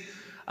experiences,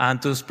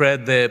 and to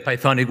spread the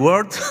Pythonic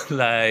word,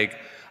 like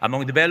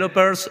among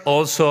developers,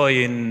 also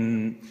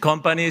in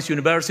companies,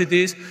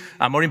 universities,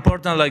 and more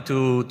important, like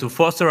to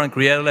foster and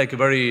create like a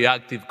very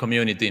active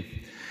community.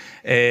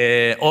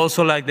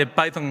 Also, like the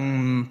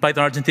Python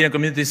Argentina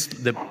community is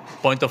the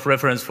point of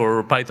reference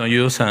for Python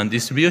use and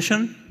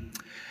distribution.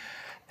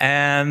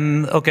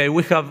 And okay,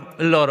 we have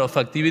a lot of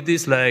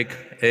activities,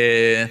 like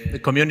the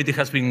community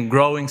has been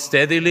growing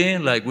steadily,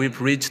 like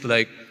we've reached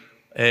like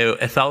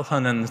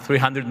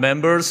 1,300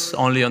 members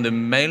only on the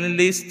mailing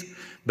list.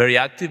 Very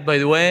active, by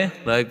the way,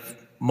 like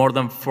more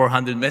than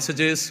 400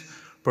 messages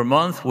per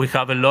month. We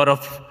have a lot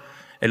of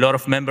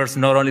members,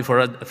 not only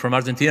from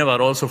Argentina,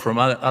 but also from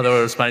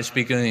other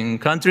Spanish-speaking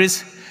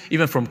countries,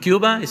 even from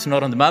Cuba. It's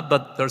not on the map,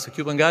 but there's a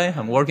Cuban guy.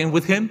 I'm working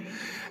with him.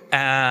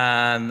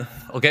 And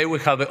okay, we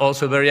have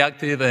also a very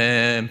active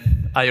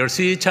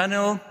IRC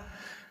channel.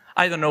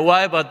 I don't know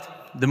why,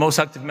 but the most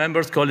active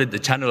members call it the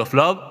channel of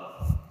love.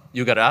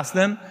 You gotta ask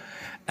them.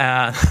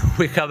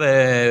 We have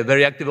a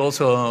very active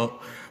also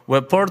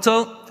web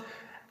portal,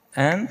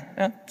 and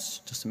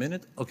just a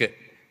minute, okay.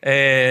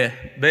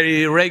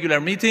 Very regular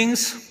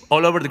meetings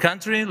all over the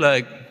country,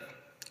 like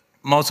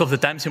most of the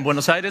times in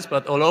Buenos Aires,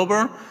 but all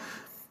over.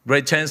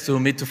 Great chance to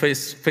meet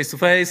face to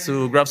face,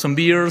 to grab some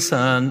beers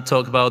and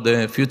talk about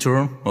the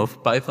future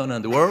of Python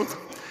and the world.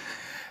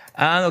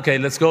 And okay,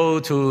 let's go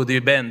to the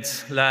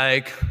events.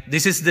 Like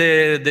this is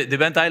the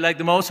event I like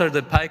the most, are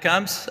the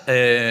PyCamps.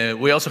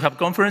 We also have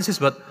conferences,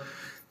 but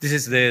this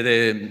is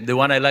the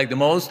one I like the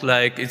most.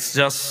 Like it's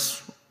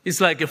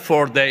like a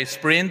 4-day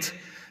sprint.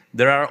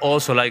 There are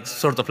also like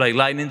sort of like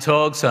lightning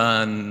talks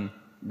and a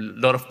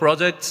lot of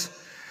projects.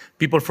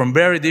 People from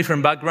very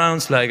different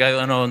backgrounds. Like I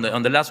don't know,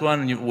 on the last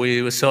one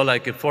we saw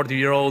like a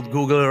 40-year-old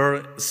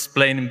Googler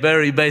explaining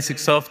very basic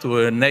stuff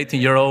to an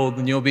 18-year-old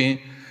newbie,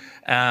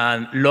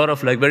 and a lot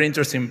of like very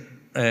interesting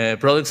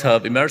products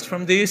have emerged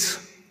from this.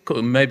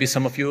 Maybe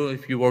some of you,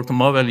 if you work on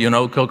mobile, you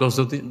know Cocos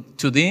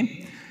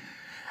 2D.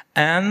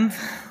 And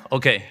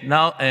okay,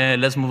 now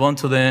let's move on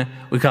to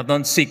we have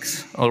done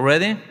 6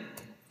 already.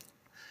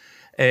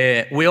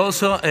 We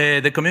also,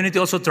 the community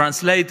also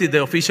translated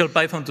the official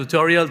Python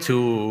tutorial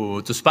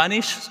to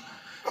Spanish,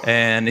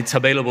 and it's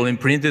available in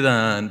printed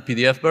and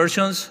PDF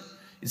versions.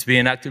 It's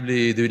being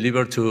actively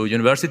delivered to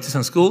universities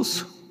and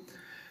schools.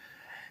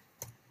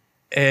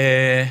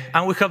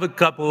 And we have a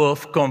couple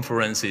of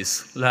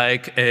conferences.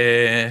 Like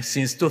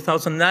since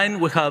 2009,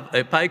 we have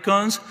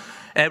PyCons.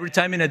 Every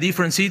time in a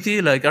different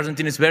city. Like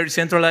Argentina is very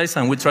centralized,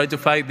 and we try to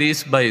fight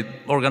this by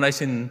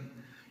organizing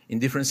in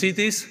different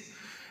cities.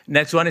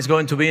 Next one is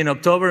going to be in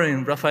October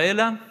in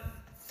Rafaela.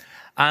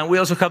 And we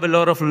also have a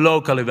lot of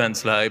local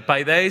events, like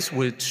Pi Days,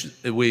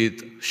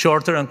 with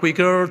shorter and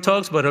quicker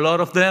talks, but a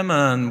lot of them,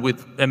 and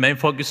with a main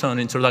focus on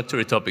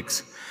introductory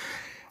topics.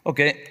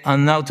 Okay,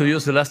 and now to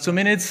use the last 2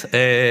 minutes,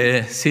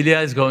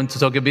 Celia is going to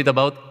talk a bit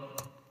about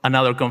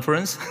another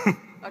conference.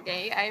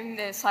 Okay, I'm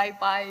the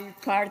SciPy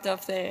part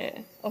of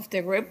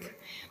the group.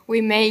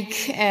 We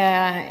make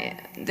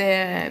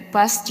the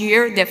past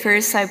year the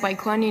first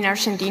SciPyCon in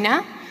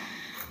Argentina.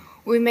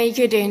 We make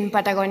it in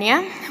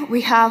Patagonia.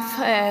 We have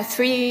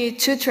 2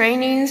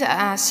 trainings,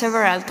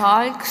 several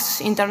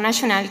talks,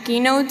 international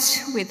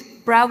keynotes with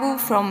Prabhu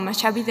from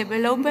Mashabi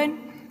Development.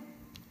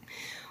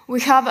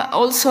 We have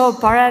also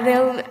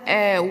parallel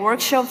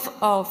workshop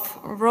of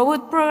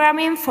robot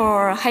programming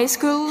for high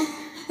school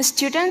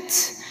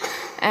students.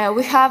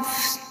 We have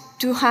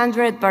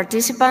 200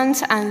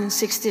 participants and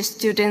 60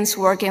 students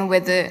working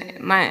with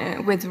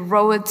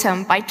robots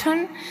and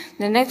Python.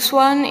 The next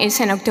one is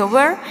in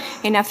October.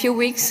 In a few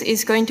weeks,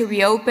 it's going to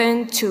be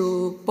open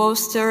to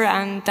poster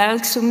and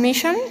talk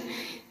submission,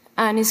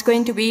 and it's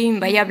going to be in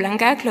Bahía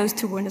Blanca, close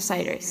to Buenos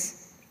Aires.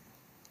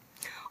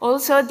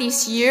 Also,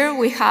 this year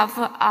we have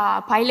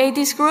a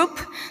pilates group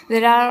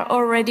that are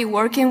already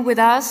working with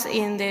us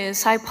in the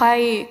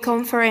SciPy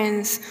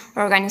conference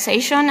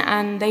organization,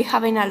 and they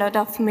having a lot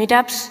of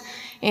meetups,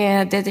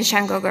 the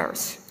Django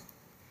girls.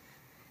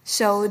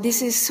 So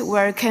this is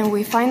where can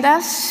we find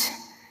us,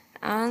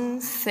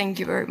 and thank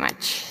you very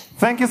much.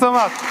 Thank you so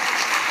much.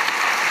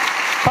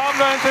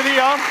 Pablo and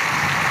Celia.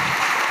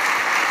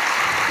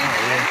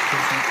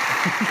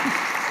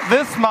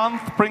 This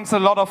month brings a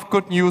lot of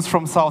good news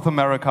from South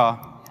America.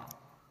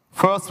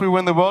 First we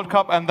win the World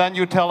Cup, and then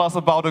you tell us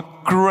about a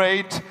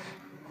great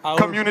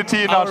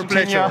community in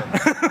Argentina.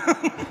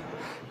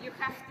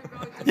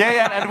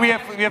 Yeah, and we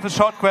have a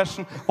short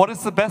question. What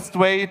is the best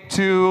way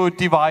to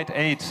divide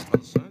 8?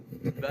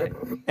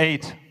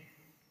 8.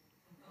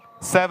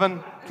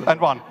 7 and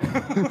 1.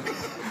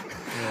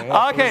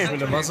 Okay.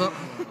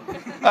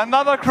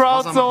 Another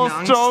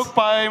crowdsourced joke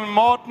by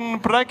Morten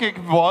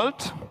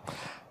Brekkigvold.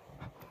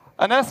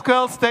 An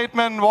SQL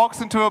statement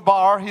walks into a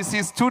bar, he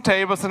sees 2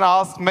 tables and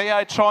asks, "May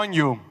I join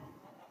you?"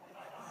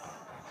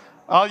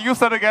 I'll use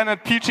that again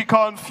at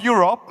PGConf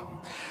Europe.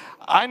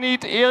 I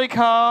need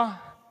Erika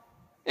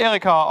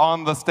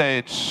on the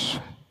stage.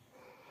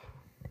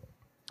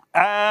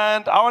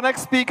 And our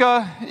next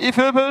speaker, Yves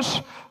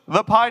Hilpisch,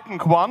 the Python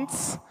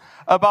Quants,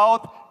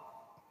 about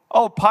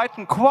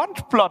Python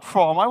Quant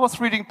platform. I was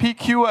reading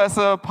PQ as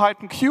a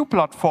Python Q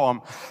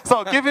platform.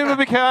 So give him a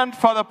big hand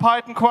for the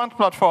Python Quant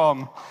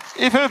platform.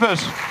 Yves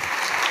Hilpisch.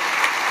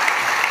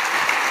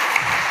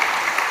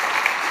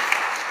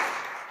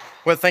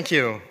 Well, thank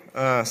you.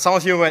 Some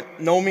of you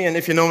might know me, and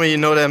if you know me, you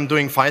know that I'm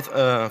doing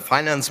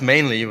finance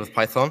mainly with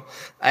Python.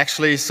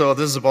 Actually, so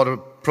this is about a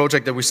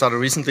project that we started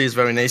recently. It's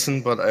very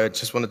nascent, but I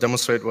just want to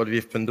demonstrate what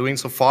we've been doing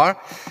so far.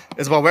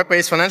 It's about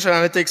web-based financial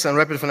analytics and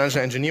rapid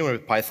financial engineering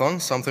with Python,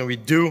 something we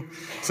do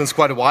since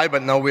quite a while,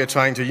 but now we are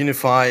trying to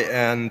unify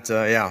and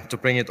to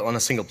bring it on a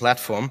single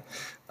platform.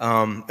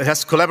 It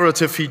has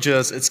collaborative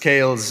features, it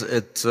scales,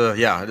 it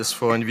is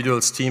for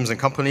individuals, teams, and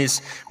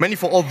companies, mainly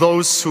for all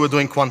those who are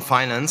doing quant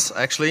finance,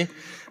 actually.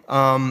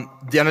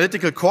 The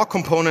analytical core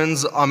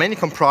components are mainly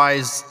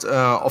comprised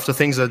of the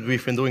things that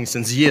we've been doing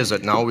since years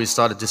right now. We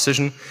started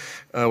Decision,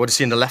 what you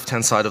see on the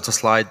left-hand side of the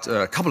slide,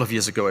 a couple of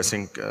years ago, I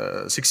think,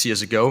 6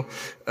 years ago.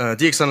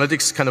 DX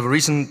Analytics, kind of a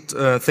recent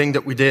thing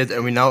that we did,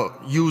 and we're now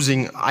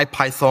using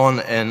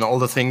EuroPython and all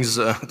the things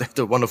that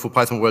the wonderful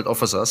Python world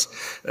offers us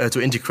to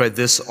integrate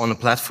this on a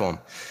platform.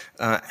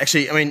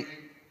 Actually, I mean,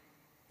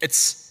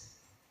 it's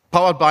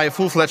powered by a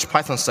full-fledged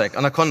Python stack.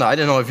 Anaconda, I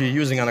don't know if you're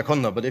using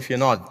Anaconda, but if you're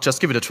not, just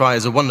give it a try.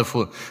 It's a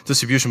wonderful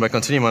distribution by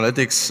Continuum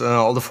Analytics.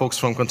 All the folks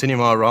from Continuum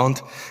are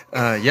around.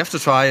 You have to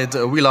try it.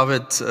 We love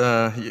it.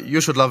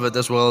 You should love it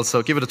as well,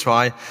 so give it a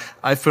try.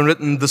 I've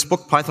written this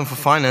book, Python for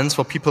Finance,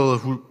 for people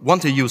who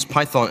want to use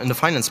Python in the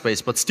finance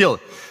space, but still,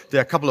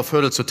 there are a couple of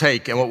hurdles to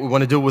take, and what we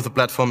want to do with the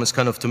platform is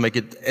kind of to make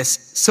it as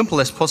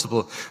simple as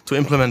possible to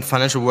implement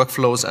financial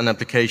workflows and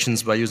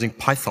applications by using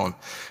Python.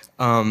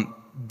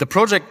 The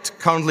project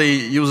currently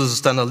uses a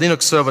standard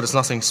Linux server. There's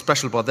nothing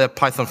special about that.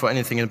 Python for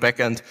anything in the back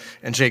end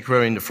and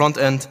jQuery in the front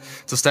end.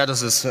 The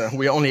status is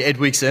we're only 8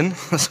 weeks in,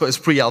 so it's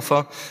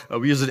pre-alpha.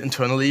 We use it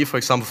internally, for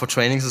example, for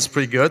trainings. It's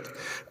pretty good.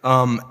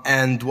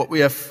 And what we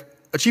have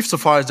achieved so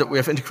far is that we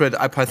have integrated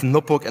EuroPython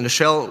notebook and the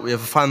shell. We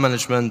have a file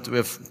management. We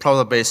have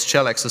browser-based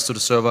shell access to the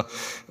server,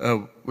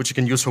 which you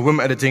can use for Vim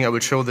editing. I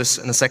will show this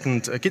in a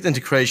second. Git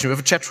integration. We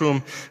have a chat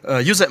room,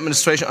 user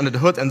administration under the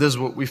hood, and this is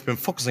what we've been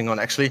focusing on,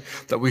 actually,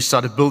 that we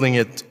started building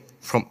it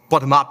from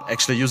bottom up,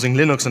 actually, using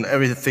Linux and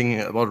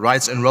everything about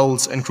rights and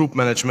roles and group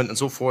management and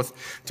so forth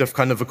to have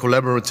kind of a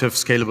collaborative,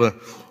 scalable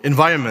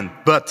environment.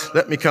 But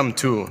let me come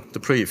to the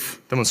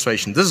brief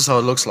demonstration. This is how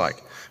it looks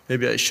like.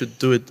 Maybe I should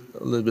do it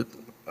a little bit.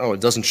 Oh,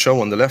 it doesn't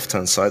show on the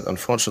left-hand side,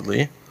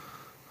 unfortunately.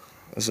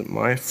 Is it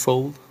my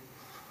fault?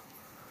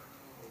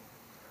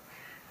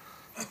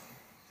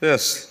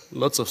 Yes,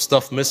 lots of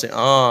stuff missing.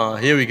 Ah,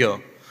 here we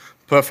go.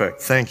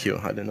 Perfect, thank you.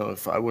 I don't know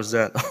if I was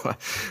that.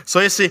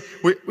 So you see,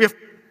 we have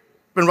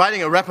been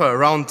writing a wrapper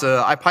around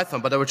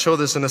EuroPython, but I will show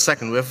this in a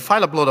second. We have a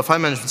file uploader, file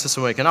management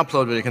system where you can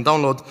upload, where you can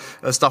download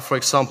stuff. For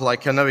example, I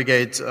can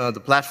navigate the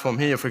platform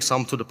here, for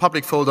example, to the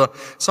public folder.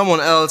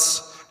 Someone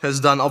else has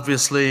done,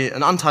 obviously,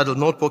 an untitled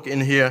notebook in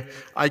here.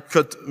 I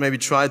could maybe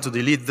try to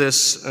delete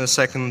this in a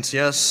second.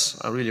 Yes,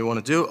 I really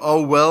want to do.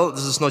 Oh, well,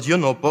 this is not your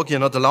notebook.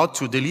 You're not allowed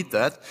to delete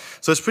that.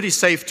 So it's pretty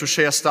safe to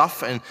share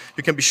stuff, and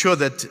you can be sure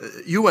that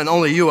you and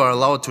only you are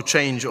allowed to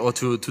change or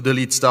to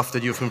delete stuff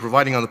that you've been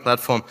providing on the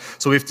platform.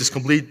 So we have this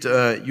complete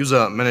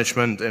user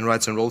management and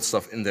rights and roles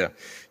stuff in there.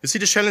 You see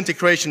the shell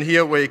integration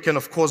here, where you can,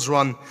 of course,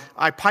 run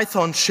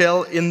EuroPython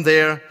shell in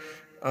there.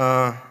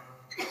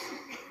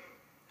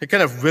 You can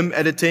have Vim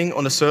editing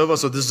on the server,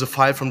 so this is a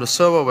file from the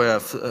server where I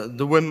have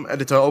the Vim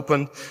editor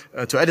open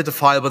to edit the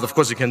file, but of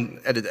course you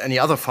can edit any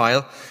other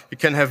file. You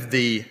can have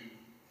the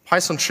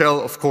Python shell,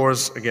 of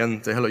course,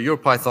 again, the Hello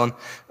EuroPython,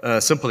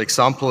 simple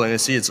example, and you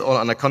see it's all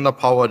Anaconda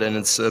powered and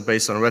it's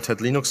based on Red Hat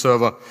Linux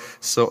server.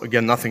 So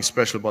again, nothing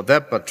special about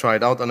that, but try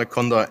it out,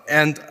 Anaconda.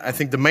 And I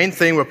think the main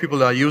thing where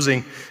people are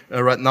using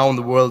right now in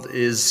the world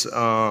is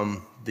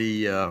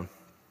the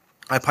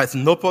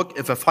EuroPython notebook.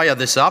 If I fire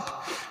this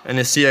up, and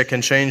you see I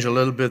can change a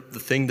little bit the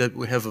thing that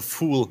we have a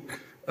full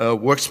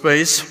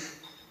workspace.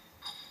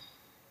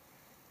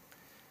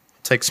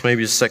 Takes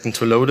maybe a second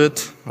to load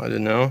it, I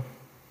don't know.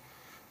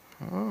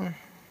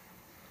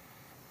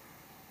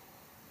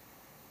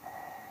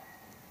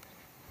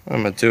 I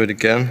might do it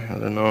again, I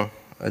don't know.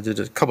 I did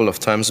it a couple of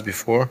times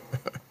before.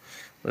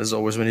 As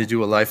always when you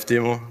do a live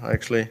demo,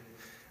 actually.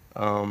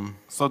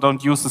 So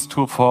don't use this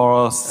tool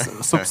for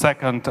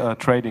sub-second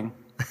trading.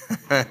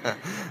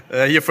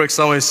 Here, for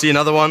example, you see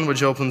another one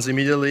which opens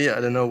immediately. I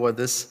don't know why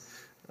this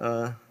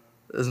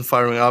isn't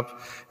firing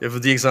up. You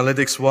have the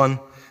Analytics one.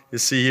 You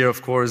see here,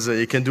 of course,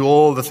 you can do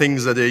all the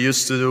things that you're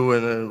used to do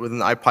with an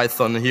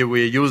EuroPython. Here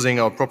we're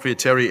using our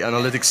proprietary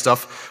analytics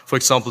stuff. For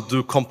example,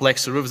 do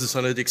complex derivatives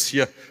analytics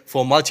here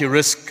for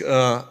multi-risk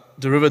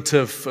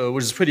derivative,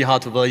 which is pretty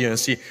hard to value and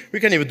see. We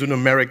can even do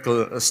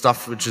numerical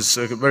stuff, which is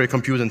very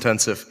compute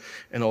intensive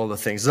and all the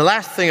things. The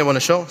last thing I want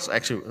to show, is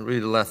actually really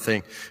the last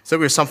thing, so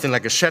we have something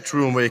like a chat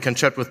room where you can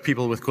chat with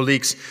people, with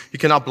colleagues. You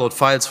can upload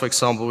files, for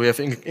example. We have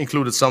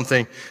included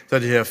something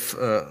that you have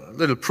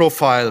little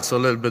profiles, so a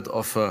little bit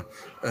of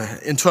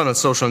internal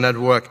social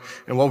network.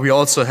 And what we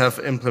also have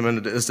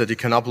implemented is that you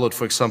can upload,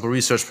 for example,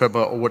 research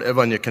paper or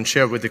whatever, and you can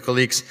share with your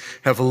colleagues.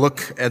 Have a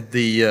look at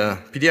the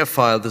PDF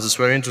file. This is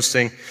very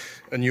interesting.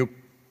 A new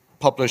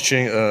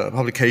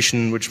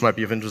publication which might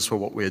be of interest for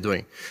what we are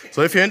doing.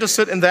 So if you're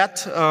interested in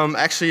that,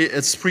 actually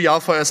it's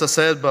pre-alpha, as I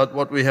said, but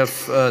what we have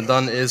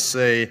done is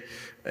a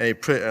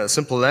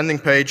simple landing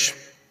page.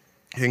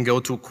 You can go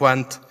to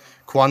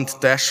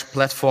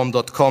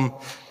quant-platform.com,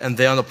 and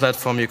there on the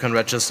platform you can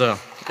register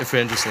if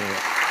you're interested in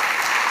it.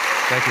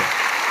 Thank you.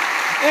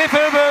 If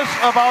it is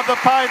about the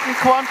Python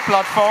Quant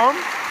platform,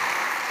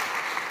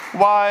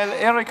 while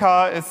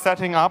Erika is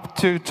setting up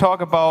to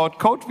talk about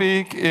Code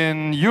Week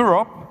in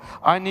Europe,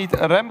 I need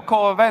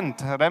Remco Wendt.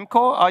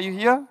 Remco, are you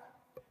here?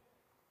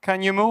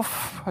 Can you move?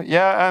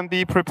 Yeah, and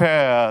be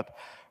prepared.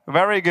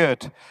 Very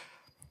good.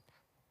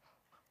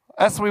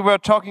 As we were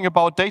talking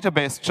about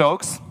database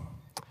jokes,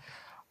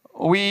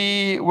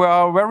 we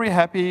were very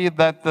happy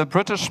that the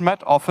British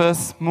Met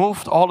Office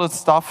moved all its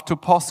stuff to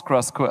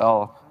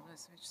PostgreSQL,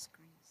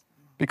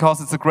 because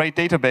it's a great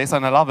database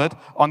and I love it.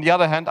 On the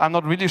other hand, I'm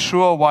not really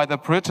sure why the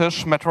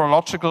British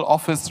Meteorological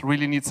Office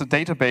really needs a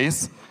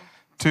database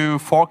to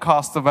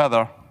forecast the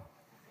weather.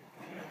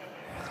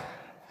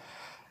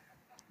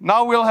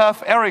 Now we'll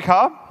have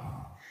Erika,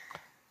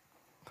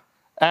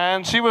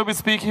 and she will be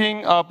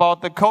speaking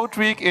about the Code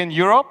Week in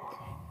Europe.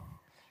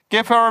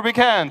 Give her a big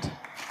hand.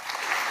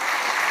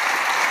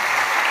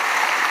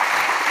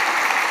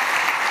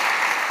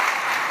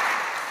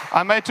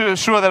 I made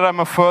sure that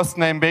I'm a first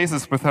name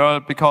basis with her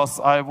because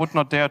I would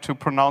not dare to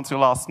pronounce your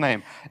last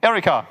name.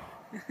 Erika.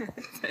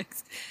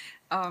 Thanks.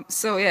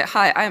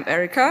 Hi, I'm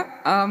Erika.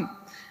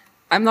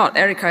 I'm not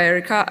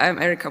Erika, I'm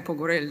Erika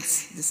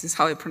Pogorels. This is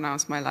how I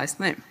pronounce my last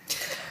name.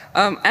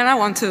 And I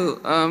want to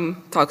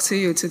talk to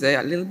you today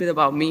a little bit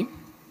about me.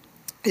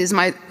 This is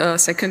my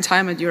second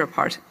time at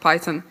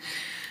EuroPython.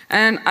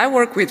 And I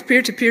work with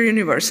peer-to-peer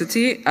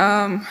university.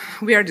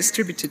 We are a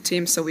distributed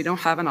team, so we don't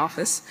have an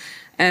office.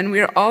 And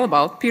we're all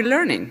about peer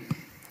learning.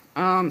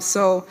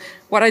 So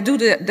what I do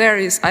there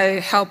is I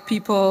help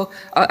people,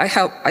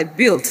 I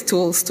build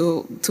tools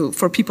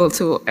for people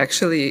to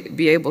actually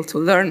be able to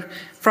learn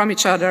from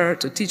each other,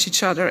 to teach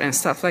each other and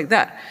stuff like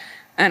that.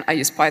 And I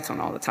use Python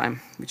all the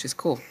time, which is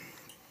cool.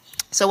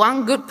 So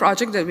one good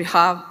project that we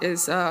have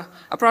is a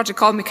project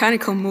called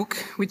Mechanical MOOC,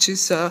 which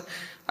is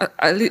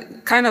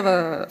kind of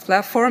a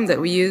platform that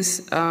we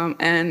use.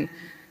 And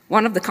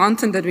one of the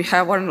content that we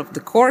have, one of the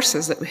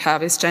courses that we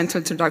have is Gentle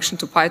Introduction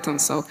to Python.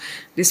 So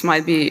this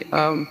might be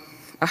a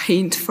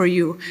hint for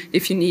you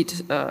if you need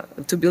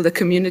to build a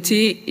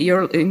community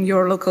in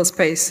your local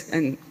space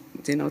and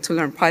to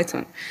learn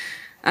Python.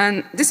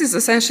 And this is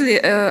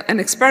essentially an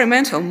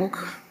experimental MOOC,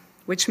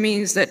 which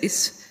means that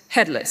it's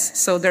headless.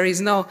 So there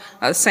is no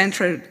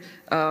centered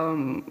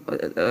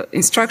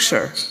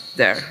instructor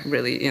there,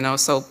 really.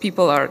 So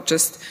people are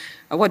just.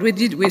 What we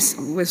did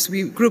was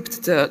we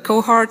grouped the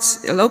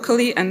cohorts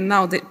locally, and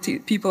now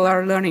people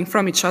are learning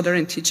from each other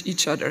and teach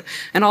each other.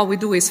 And all we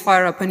do is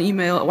fire up an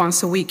email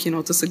once a week,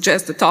 to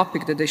suggest the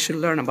topic that they should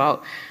learn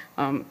about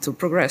to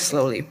progress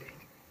slowly.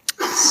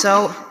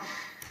 So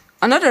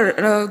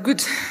another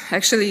good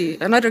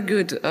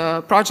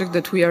project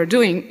that we are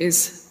doing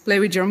is Play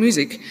with Your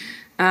Music.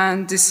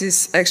 And this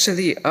is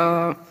actually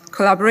a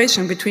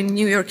collaboration between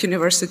New York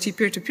University,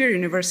 peer-to-peer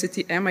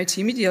university,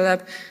 MIT Media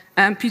Lab,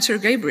 and Peter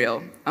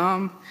Gabriel.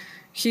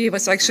 He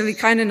was actually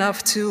kind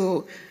enough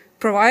to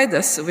provide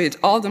us with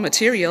all the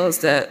materials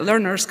that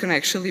learners can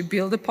actually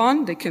build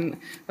upon. They can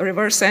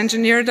reverse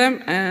engineer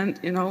them, and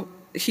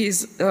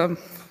he's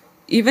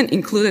even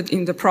included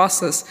in the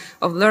process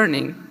of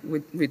learning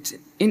with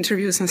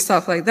interviews and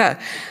stuff like that.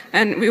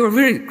 And we were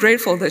really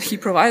grateful that he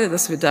provided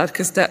us with that,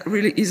 because that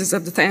really eases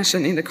up the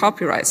tension in the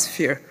copyright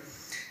sphere.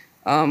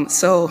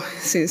 So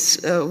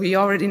since we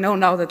already know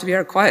now that we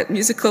are quite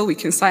musical, we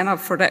can sign up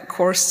for that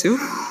course too.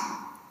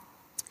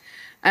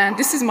 And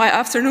this is my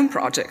afternoon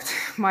project,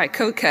 my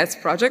Code Cats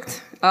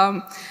project.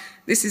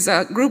 This is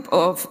a group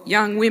of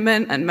young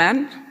women and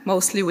men,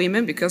 mostly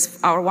women, because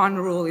our one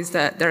rule is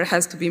that there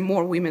has to be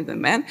more women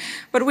than men.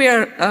 But we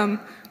are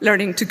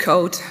learning to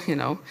code, you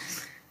know.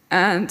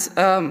 And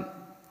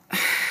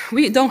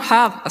we don't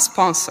have a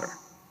sponsor.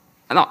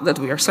 Not that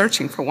we are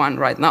searching for one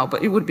right now,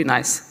 but it would be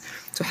nice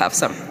to have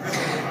some.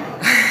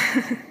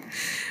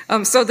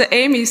 So the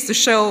aim is to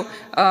show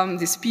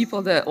these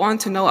people that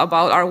want to know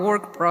about our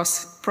work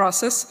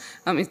process.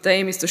 The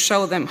aim is to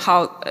show them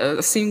how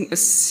a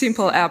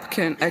simple app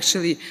can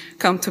actually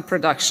come to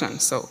production.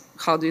 So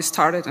how do you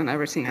start it and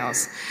everything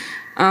else.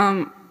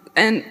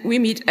 And we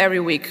meet every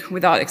week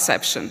without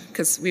exception,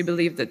 because we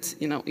believe that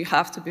you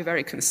have to be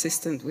very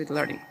consistent with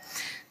learning.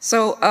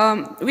 So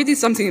we did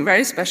something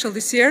very special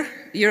this year.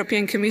 The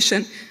European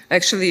Commission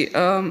actually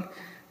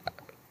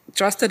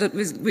trusted it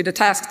with a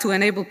task to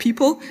enable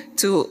people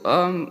to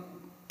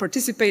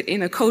participate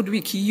in a Code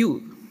Week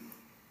EU.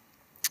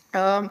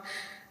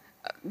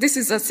 This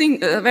is a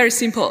very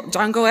simple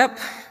Django app.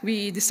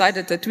 We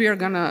decided that we are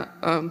going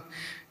to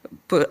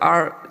put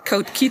our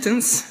code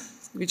kittens,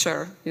 which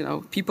are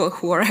people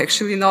who are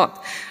actually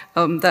not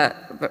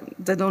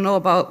they don't know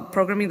about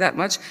programming that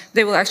much,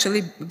 they will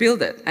actually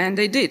build it. And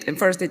they did. And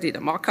first they did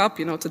a mock-up,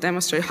 to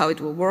demonstrate how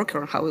it will work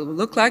or how it will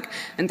look like.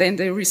 And then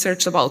they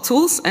researched about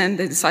tools, and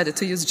they decided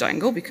to use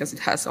Django because it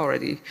has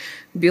already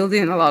built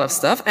in a lot of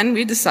stuff. And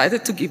we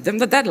decided to give them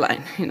the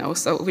deadline,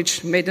 so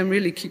which made them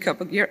really kick up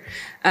a gear.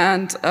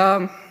 And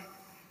all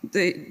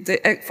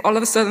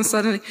of a sudden,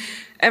 suddenly,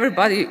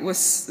 everybody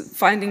was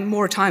finding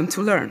more time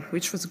to learn,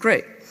 which was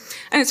great.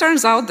 And it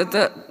turns out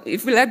that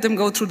if we let them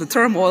go through the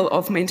turmoil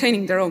of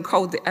maintaining their own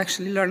code, they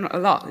actually learn a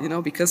lot,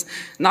 because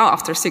now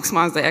after 6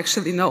 months, they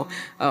actually know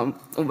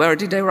where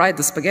did they write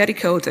the spaghetti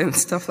code and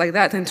stuff like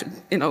that, and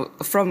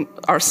from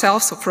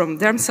ourselves, from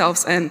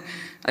themselves and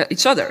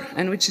each other,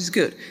 and which is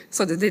good.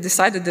 So that they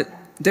decided that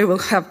they will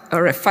have a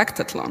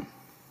refactathlon.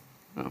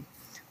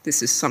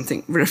 This is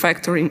something,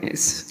 refactoring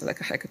is like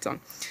a hackathon.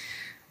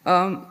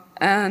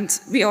 And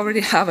we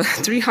already have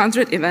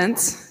 300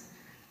 events.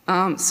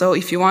 So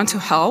if you want to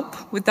help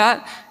with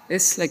that,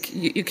 it's like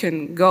you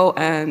can go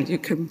and you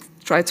can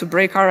try to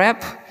break our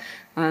app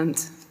and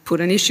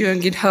put an issue on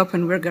GitHub,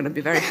 and we're going to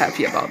be very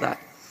happy about that.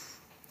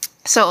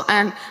 So,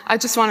 and I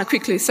just want to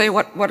quickly say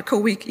what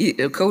Code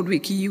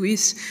Week EU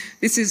is.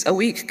 This is a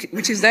week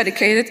which is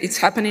dedicated, it's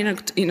happening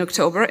in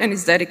October, and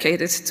it's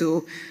dedicated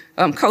to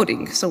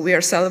coding. So we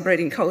are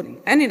celebrating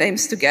coding. And it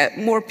aims to get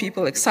more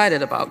people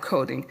excited about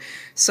coding.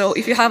 So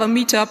if you have a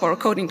meetup or a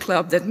coding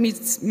club that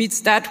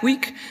meets that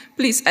week,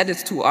 please add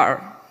it to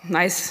our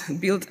nice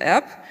build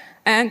app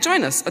and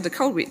join us at the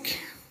Code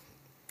Week.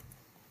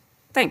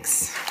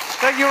 Thanks.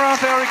 Thank you,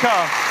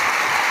 Erika.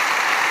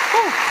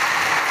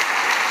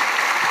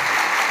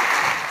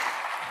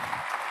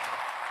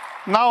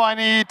 Now I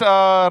need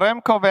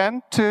Remco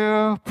Wendt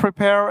to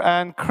prepare,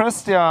 and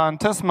Christian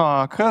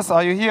Tisma. Chris,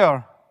 are you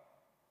here?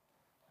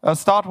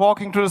 Start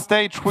walking to the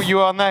stage. You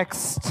are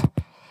next.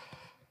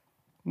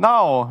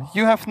 Now,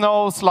 you have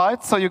no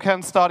slides, so you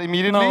can start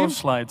immediately. No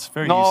slides,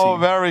 very easy. No,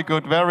 very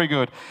good, very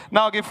good.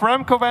 Now give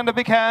Remco Wendt a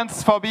big hand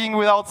for being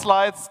without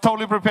slides,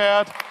 totally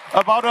prepared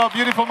about our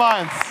beautiful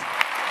minds.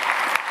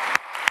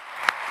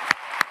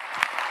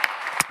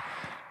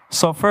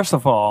 So first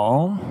of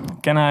all,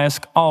 can I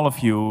ask all of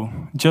you,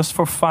 just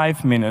for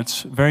 5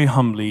 minutes, very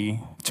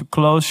humbly, to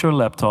close your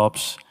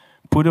laptops,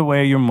 put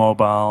away your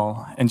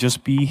mobile, and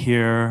just be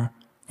here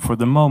for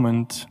the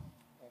moment.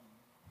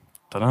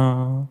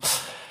 Ta-da!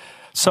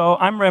 So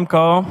I'm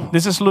Remco,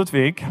 this is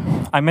Ludwig.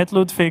 I met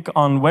Ludwig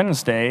on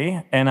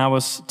Wednesday, and I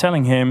was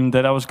telling him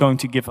that I was going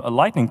to give a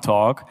lightning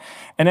talk,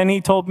 and then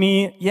he told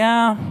me,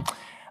 yeah,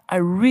 I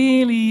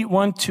really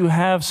want to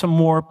have some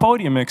more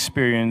podium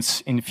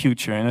experience in the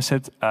future. And I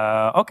said,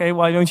 okay,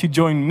 why don't you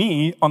join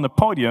me on the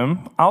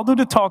podium? I'll do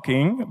the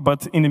talking,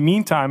 but in the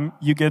meantime,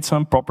 you get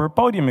some proper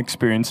podium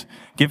experience.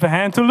 Give a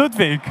hand to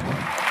Ludwig.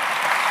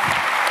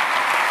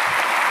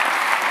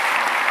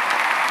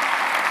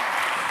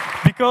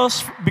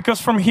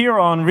 Because from here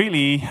on,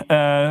 really,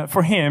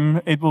 for him,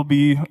 it will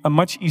be a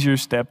much easier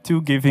step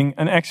to giving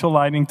an actual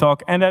lightning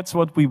talk, and that's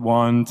what we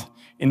want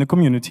in the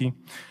community.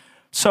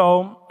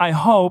 So I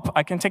hope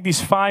I can take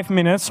these 5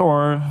 minutes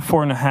or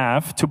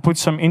 4.5 to put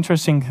some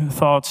interesting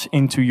thoughts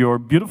into your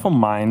beautiful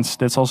minds.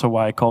 That's also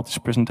why I called this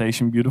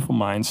presentation Beautiful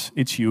Minds.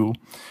 It's you.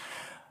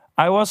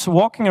 I was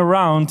walking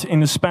around in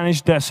the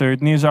Spanish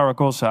desert near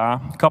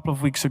Zaragoza a couple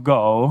of weeks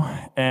ago,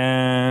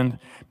 and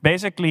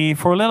basically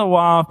for a little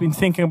while I've been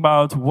thinking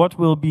about what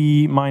will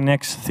be my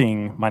next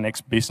thing, my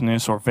next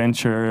business or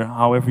venture,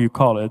 however you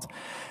call it.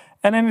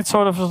 And then it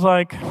sort of was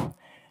like,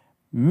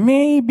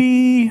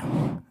 maybe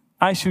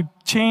I should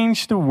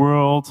change the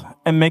world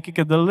and make it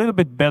a little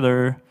bit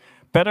better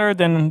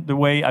than the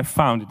way I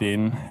found it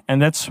in.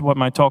 And that's what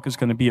my talk is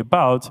going to be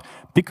about,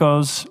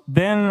 because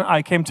then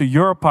I came to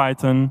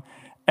EuroPython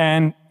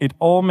and it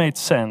all made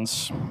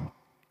sense.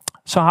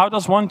 So how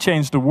does one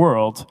change the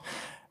world?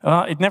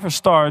 It never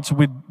starts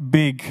with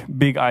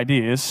big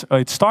ideas.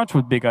 It starts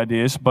with big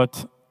ideas,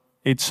 but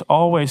it's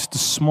always the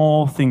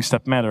small things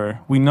that matter.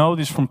 We know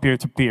this from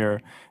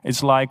peer-to-peer.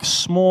 It's like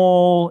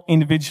small,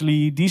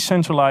 individually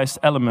decentralized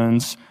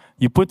elements.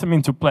 You put them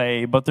into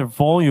play, but their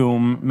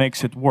volume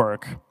makes it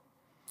work.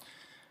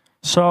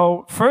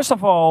 So first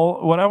of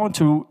all, what I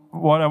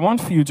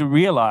want for you to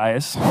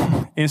realize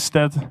is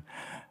that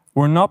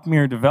we're not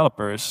mere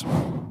developers.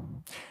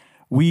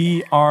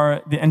 We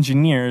are the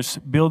engineers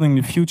building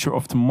the future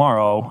of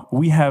tomorrow.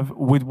 We have,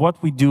 with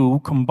what we do,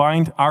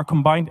 our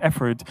combined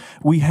effort,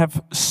 we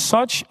have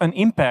such an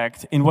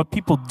impact in what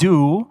people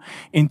do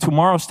in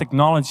tomorrow's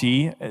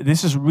technology.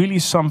 This is really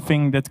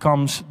something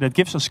that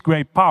gives us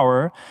great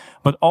power,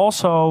 but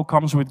also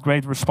comes with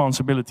great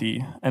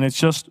responsibility. And it's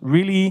just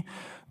really,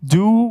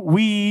 do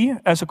we,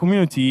 as a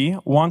community,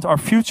 want our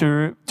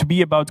future to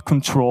be about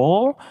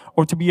control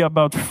or to be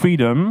about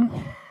freedom?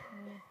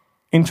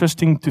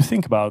 Interesting to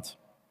think about.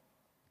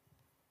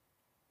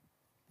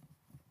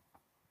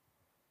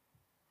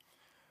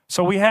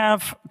 So we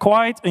have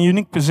quite a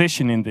unique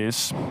position in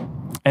this.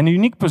 And the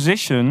unique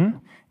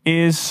position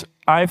is,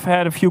 I've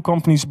had a few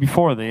companies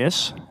before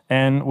this,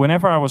 and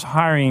whenever I was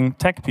hiring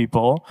tech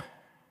people,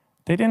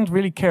 they didn't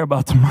really care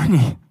about the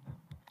money.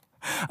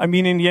 I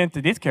mean, in the end,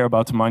 they did care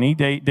about the money.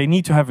 They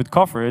need to have it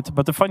covered.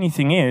 But the funny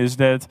thing is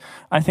that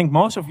I think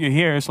most of you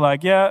here is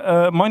like,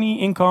 yeah,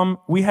 money, income,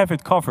 we have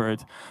it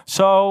covered.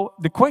 So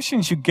the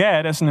questions you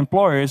get as an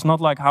employer is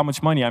not like how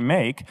much money I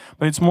make,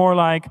 but it's more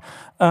like,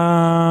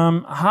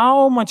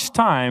 how much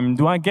time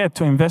do I get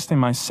to invest in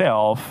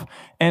myself?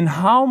 And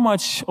how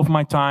much of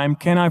my time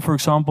can I, for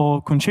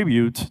example,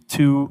 contribute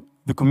to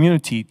the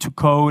community, to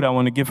code I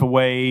want to give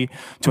away,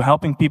 to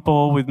helping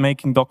people with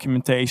making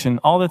documentation,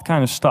 all that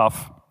kind of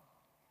stuff.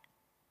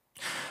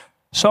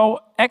 So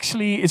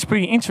actually, it's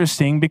pretty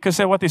interesting because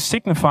what this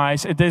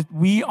signifies is that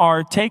we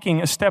are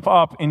taking a step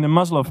up in the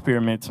Maslow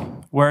pyramid,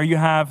 where you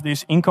have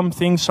this income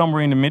thing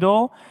somewhere in the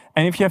middle,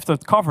 and if you have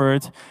that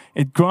covered,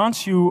 it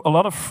grants you a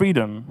lot of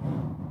freedom.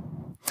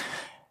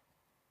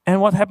 And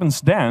what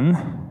happens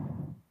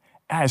then?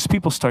 As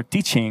people start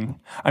teaching.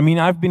 I mean,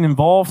 I've been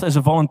involved as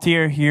a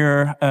volunteer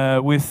here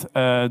with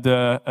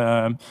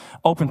the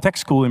Open Tech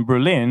School in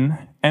Berlin,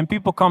 and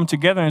people come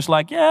together and it's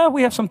like, yeah,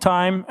 we have some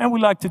time and we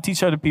like to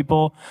teach other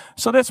people.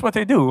 So that's what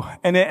they do.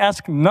 And they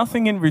ask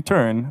nothing in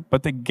return,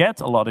 but they get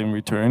a lot in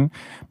return,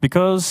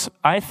 because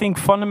I think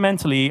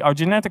fundamentally our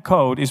genetic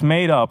code is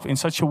made up in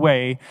such a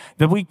way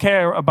that we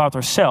care about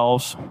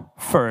ourselves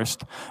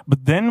first,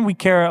 but then we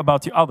care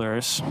about the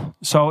others.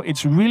 So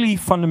it's really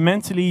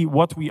fundamentally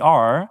what we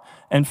are,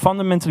 and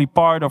fundamentally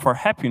part of our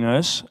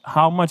happiness,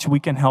 how much we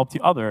can help the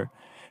other.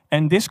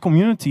 And this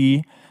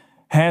community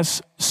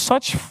has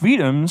such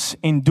freedoms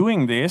in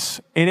doing this.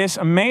 It is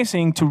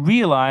amazing to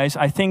realize,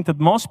 I think that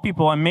most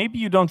people, and maybe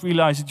you don't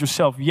realize it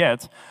yourself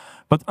yet,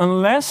 but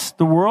unless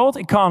the world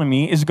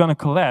economy is going to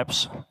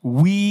collapse,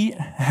 we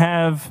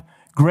have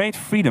great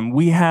freedom.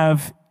 We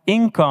have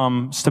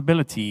income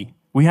stability.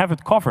 We have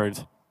it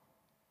covered.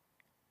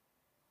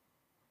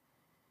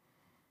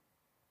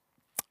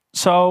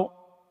 So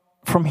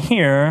from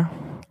here,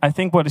 I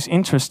think what is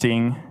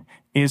interesting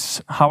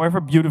is, however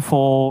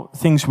beautiful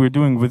things we're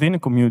doing within a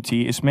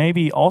community, is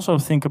maybe also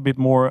think a bit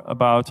more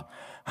about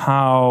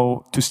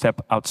how to step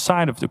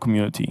outside of the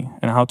community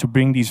and how to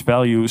bring these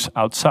values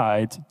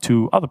outside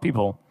to other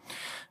people.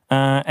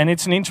 And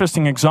it's an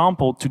interesting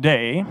example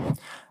today.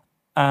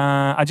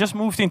 I just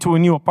moved into a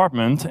new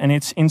apartment and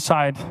it's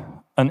inside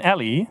an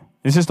alley.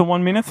 This is the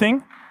 1 minute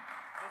thing.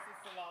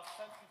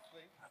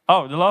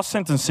 Oh, the last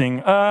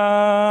sentencing.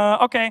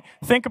 Okay,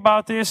 think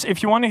about this.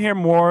 If you want to hear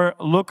more,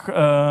 look,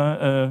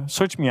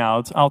 search me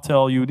out. I'll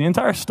tell you the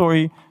entire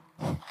story.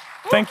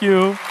 Thank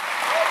you.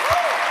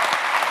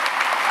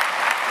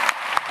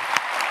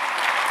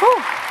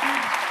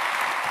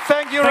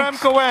 Thank you,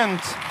 Remco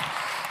Wendt.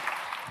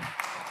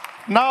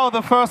 Now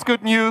the first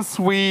good news.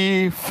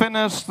 We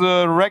finished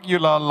the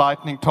regular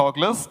lightning talk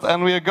list,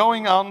 and we are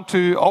going on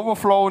to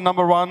overflow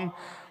number 1,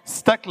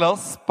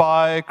 Stackless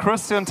by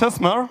Christian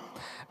Tismer.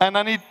 And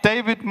I need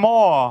David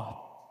Moore.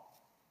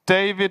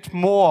 David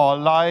Moore,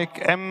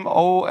 like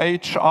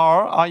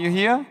M-O-H-R. Are you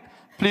here?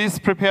 Please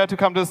prepare to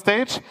come to the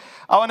stage.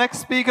 Our next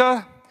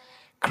speaker,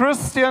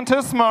 Christian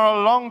Tismer,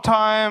 a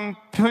long-time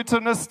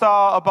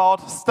Pythonista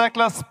about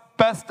Stackless,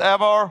 best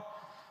ever,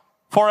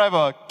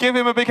 forever. Give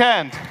him a big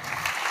hand.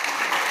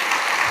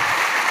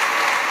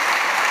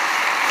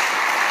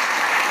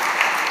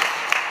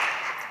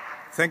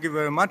 Thank you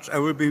very much. I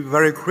will be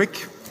very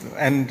quick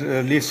and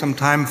leave some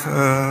time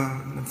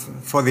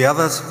for the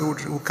others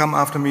who come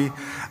after me.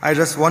 I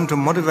just want to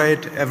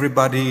motivate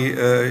everybody.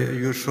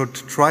 You should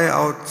try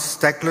out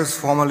Stackless,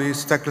 formerly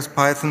Stackless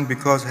Python,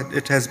 because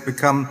it has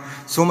become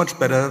so much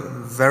better,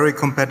 very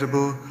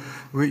compatible.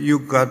 You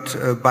got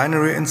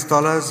binary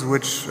installers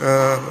which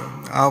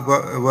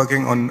are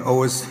working on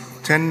OS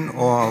 10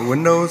 or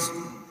Windows.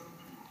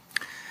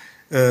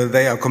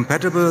 They are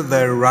compatible.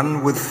 They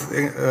run with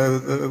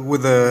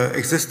the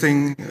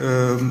existing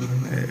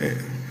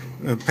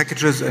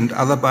packages and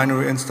other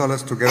binary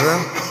installers together.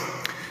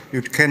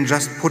 You can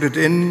just put it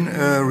in,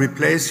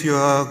 replace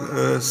your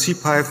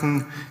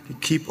CPython,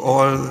 keep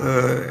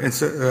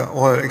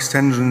all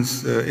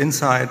extensions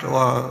inside,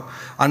 or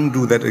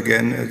undo that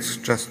again. It's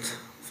just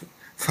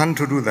fun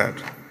to do that.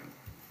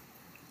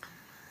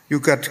 You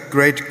got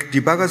great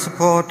debugger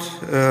support.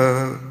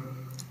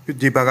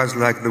 Debuggers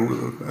like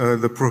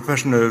the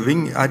professional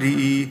Wing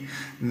IDE,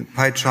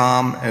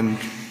 PyCharm, and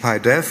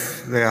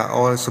PyDev. They are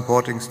all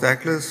supporting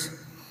stackless.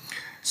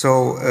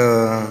 So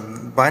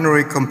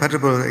binary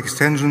compatible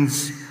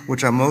extensions,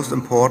 which are most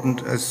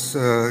important, as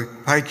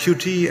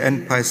PyQt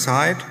and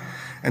PySide,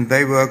 and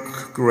they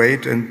work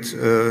great, and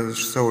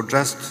so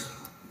just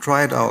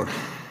try it out.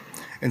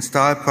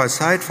 Install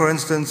PySide, for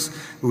instance.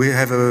 We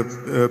have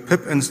a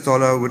pip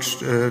installer which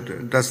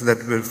does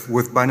that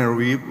with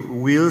binary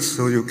wheels,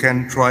 so you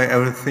can try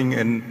everything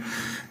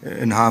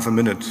in half a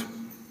minute.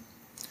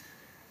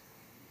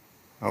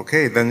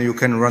 Okay, then you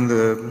can run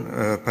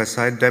the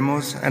PySide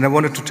demos. And I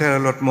wanted to tell a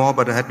lot more,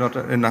 but I had not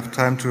enough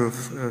time to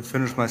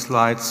finish my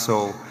slides,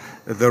 so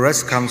the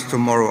rest comes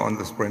tomorrow on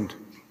the sprint.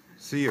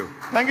 See you.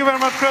 Thank you very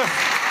much, Chris.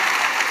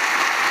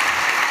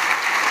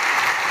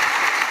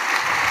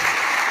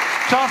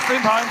 Just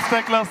in time,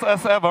 stackless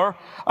as ever.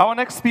 Our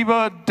next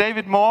speaker,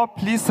 David Moore,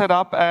 please set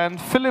up, and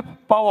Philip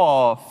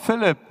Bauer.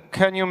 Philip,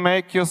 can you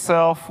make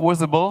yourself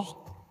visible?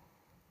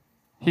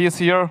 He is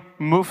here,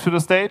 move to the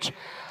stage.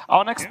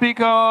 Our next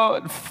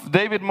speaker,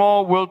 David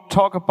Moore, will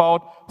talk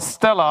about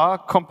Stella,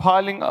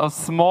 compiling a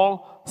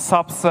small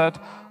subset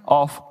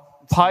of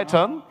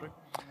Python.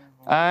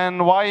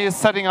 And while he's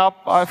setting up,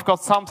 I've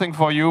got something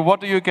for you. What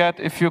do you get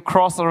if you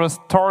cross a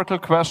rhetorical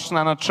question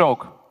and a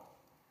joke?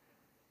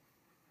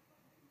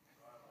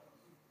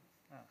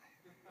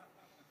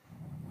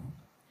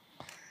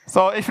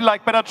 So if you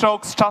like better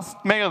jokes,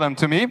 just mail them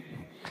to me.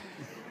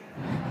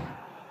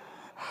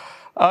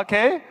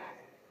 Okay,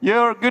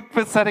 you're good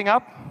with setting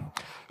up.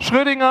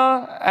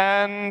 Schrödinger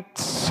and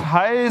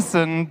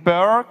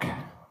Heisenberg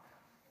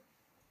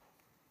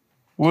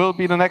will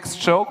be the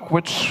next joke,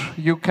 which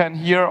you can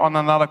hear on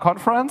another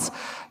conference.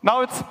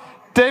 Now it's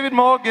David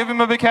Moore. Give him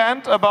a big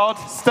hand about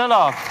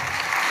Stella.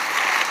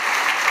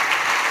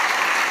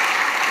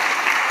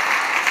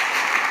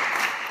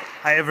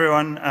 Hi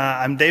everyone,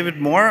 I'm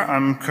David Moore.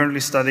 I'm currently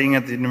studying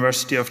at the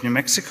University of New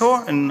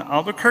Mexico in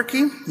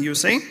Albuquerque,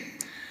 USA.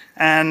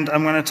 And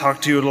I'm going to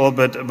talk to you a little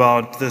bit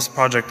about this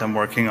project I'm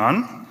working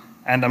on.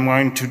 And I'm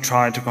going to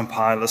try to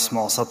compile a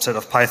small subset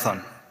of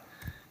Python.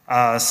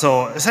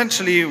 So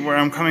essentially where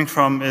I'm coming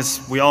from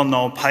is we all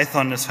know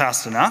Python is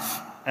fast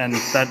enough. And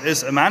that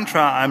is a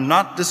mantra I'm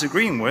not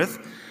disagreeing with,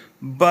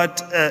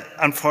 but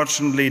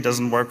unfortunately it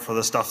doesn't work for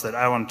the stuff that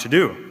I want to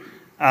do.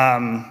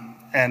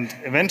 And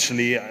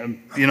eventually,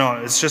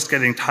 it's just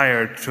getting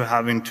tired to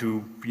having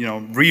to,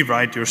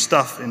 rewrite your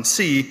stuff in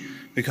C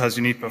because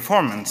you need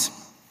performance.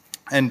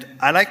 And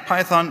I like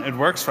Python, it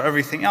works for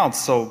everything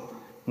else, so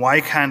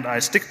why can't I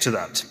stick to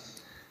that?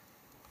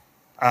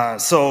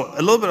 So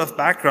a little bit of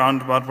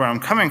background about where I'm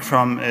coming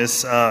from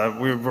is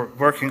we're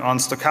working on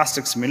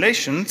stochastic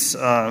simulations,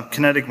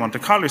 kinetic Monte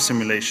Carlo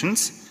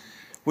simulations,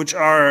 which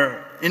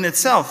are in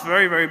itself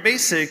very, very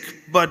basic,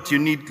 but you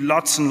need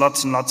lots and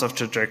lots and lots of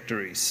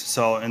trajectories.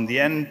 So in the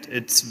end,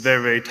 it's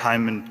very, very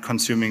time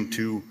consuming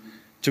to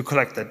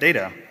collect that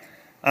data.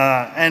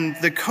 And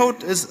the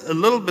code is a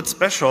little bit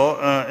special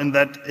in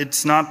that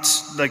it's not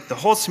like the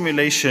whole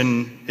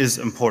simulation is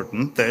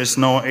important. There is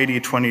no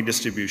 80-20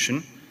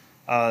 distribution.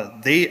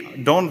 They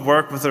don't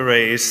work with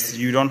arrays.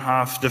 You don't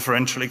have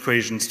differential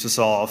equations to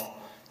solve.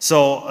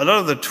 So a lot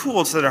of the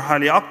tools that are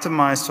highly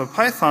optimized for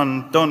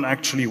Python don't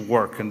actually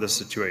work in this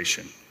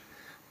situation.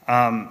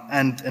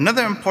 And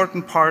another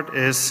important part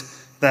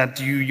is that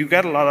you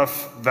get a lot of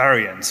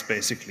variance,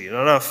 basically, a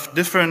lot of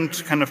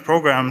different kind of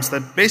programs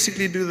that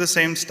basically do the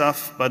same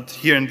stuff, but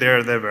here and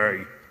there they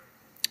vary.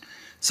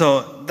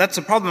 So that's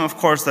a problem, of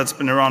course, that's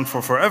been around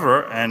for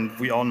forever, and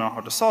we all know how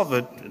to solve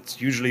it.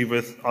 It's usually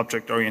with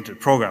object-oriented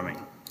programming.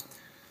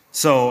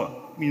 So,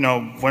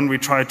 when we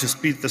try to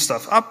speed the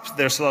stuff up,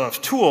 there's a lot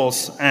of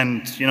tools,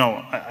 and,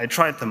 I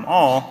tried them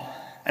all,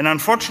 and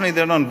unfortunately,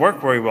 they don't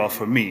work very well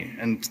for me.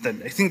 And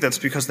I think that's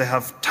because they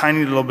have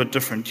tiny little bit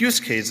different use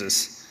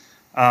cases.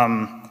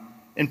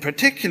 In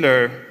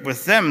particular,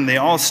 with them, they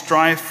all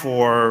strive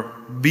for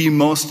be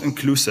most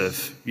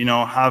inclusive,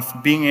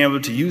 being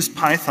able to use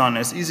Python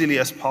as easily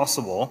as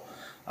possible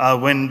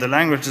when the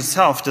language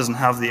itself doesn't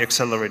have the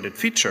accelerated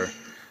feature.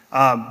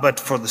 But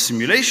for the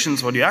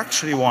simulations, what you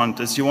actually want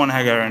is you want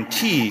to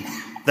guarantee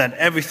that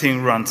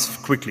everything runs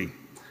quickly.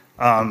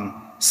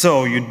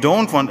 So you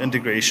don't want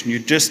integration, you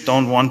just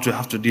don't want to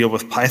have to deal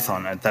with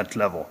Python at that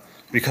level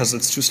because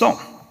it's too slow.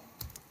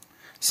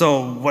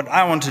 So what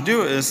I want to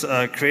do is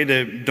create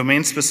a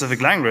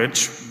domain-specific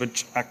language,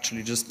 which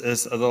actually just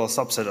is a little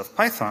subset of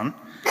Python.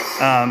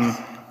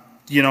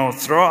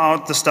 Throw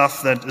out the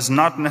stuff that is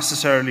not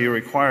necessarily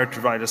required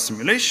to write a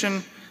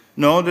simulation,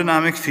 no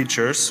dynamic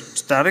features,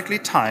 statically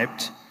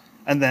typed,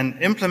 and then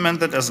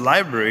implement it as a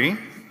library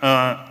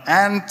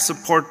and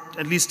support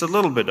at least a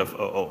little bit of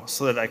OO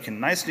so that I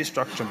can nicely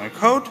structure my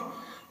code,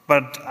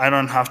 but I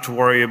don't have to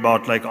worry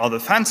about like all the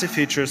fancy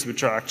features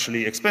which are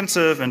actually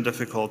expensive and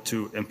difficult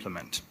to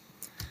implement.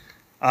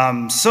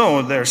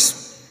 So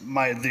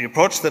the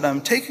approach that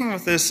I'm taking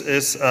with this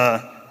is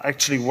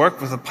actually work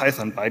with a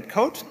Python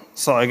bytecode.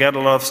 So I get a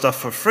lot of stuff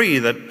for free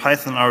that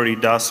Python already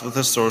does with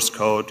the source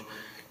code.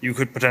 You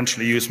could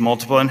potentially use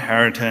multiple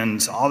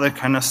inheritance, all that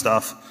kind of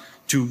stuff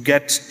to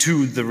get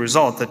to the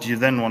result that you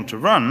then want to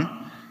run,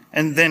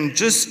 and then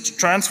just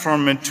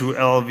transform it to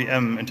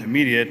LLVM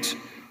intermediate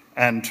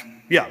and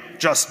yeah,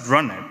 just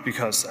run it.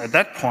 Because at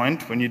that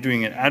point, when you're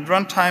doing it at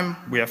runtime,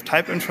 we have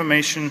type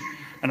information,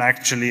 and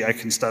actually I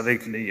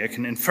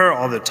can infer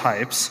all the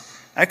types,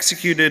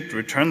 execute it,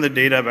 return the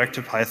data back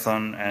to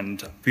Python,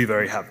 and be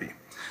very happy.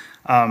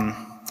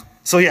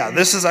 So yeah,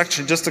 this is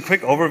actually just a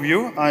quick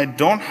overview. I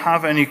don't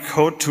have any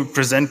code to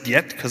present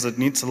yet because it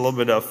needs a little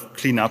bit of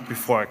cleanup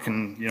before I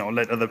can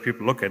let other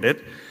people look at it.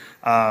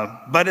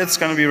 But it's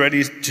going to be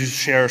ready to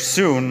share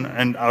soon,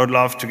 and I would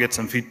love to get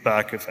some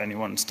feedback if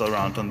anyone's still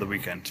around on the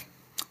weekend.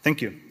 Thank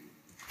you.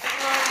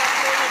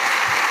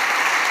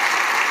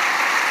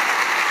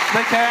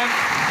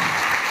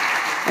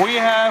 We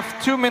have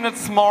 2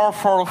 minutes more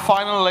for a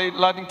final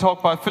lightning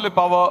talk by Philip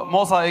Bauer.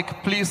 Mosaic,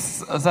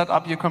 please set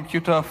up your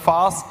computer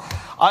fast.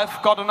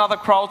 I've got another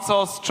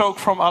crowdsourced joke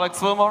from Alex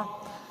Wilmer.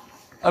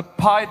 A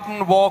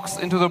python walks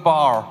into the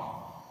bar.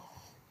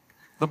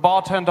 The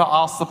bartender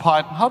asks the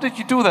python, "How did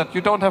you do that?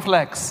 You don't have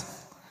legs."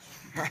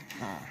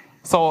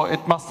 So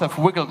it must have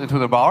wiggled into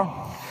the bar.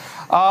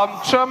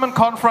 German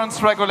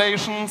conference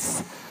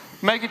regulations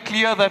make it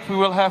clear that we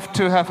will have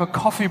to have a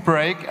coffee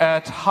break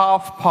at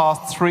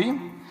 3:30.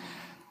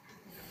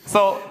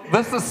 So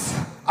this is,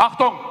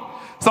 Achtung!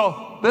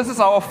 So this is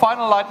our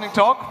final lightning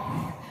talk.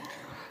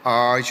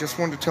 I just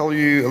want to tell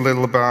you a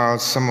little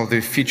about some of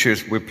the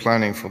features we're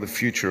planning for the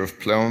future of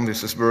Plone.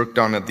 This is work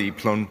done at the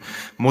Plone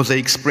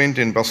Mosaic Sprint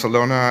in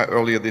Barcelona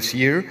earlier this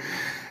year.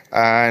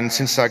 And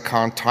since I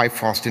can't type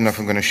fast enough,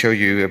 I'm going to show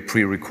you a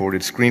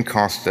pre-recorded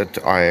screencast that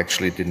I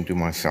actually didn't do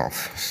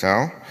myself.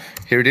 So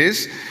here it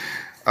is.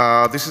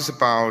 This is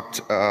about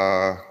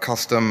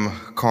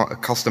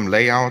custom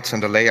layouts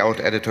and a layout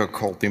editor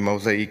called the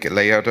Mosaic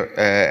Layout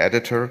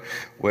Editor,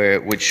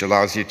 which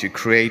allows you to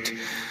create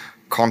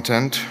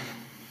content,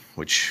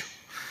 which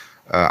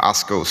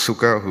Asko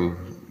Suka, who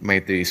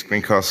made the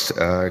screencast,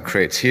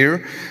 creates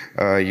here,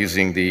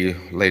 using the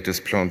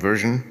latest Plone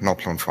version, not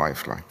Plone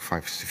 5, like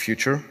 5 is the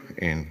future,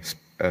 in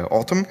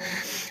autumn.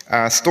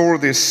 Store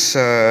this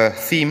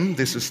theme.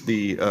 This is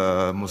the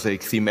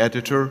Mosaic theme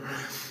editor,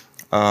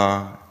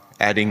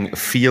 adding a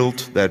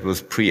field that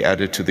was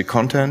pre-added to the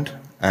content,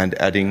 and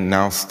adding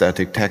now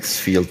static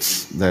text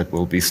fields that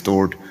will be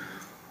stored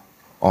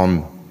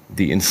on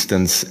the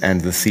instance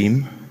and the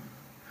theme.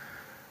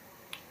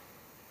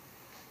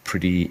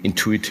 Pretty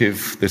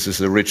intuitive. This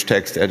is a rich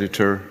text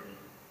editor.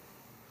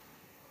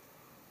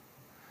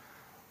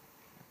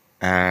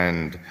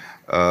 And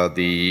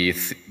the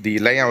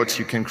layouts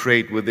you can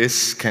create with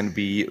this can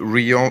be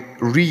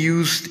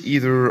reused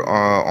either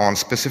on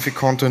specific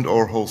content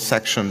or whole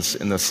sections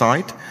in the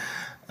site.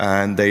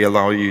 And they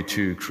allow you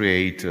to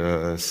create,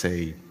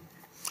 say,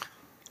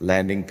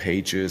 landing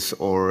pages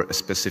or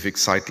specific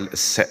site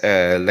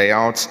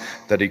layouts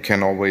that you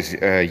can always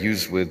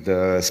use with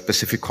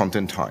specific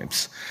content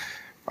types.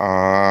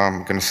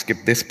 I'm going to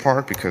skip this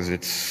part because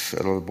it's a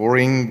little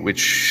boring, which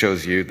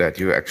shows you that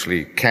you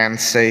actually can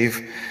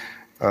save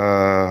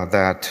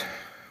that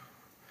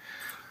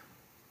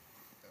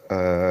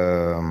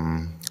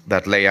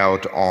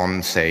layout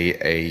on, say,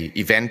 a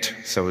event.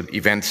 So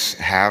events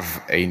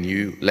have a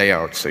new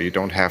layout, so you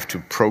don't have to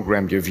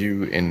program your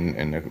view in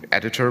an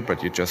editor,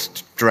 but you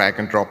just drag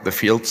and drop the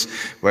fields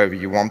wherever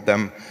you want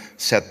them.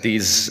 Set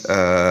these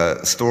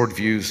stored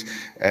views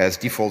as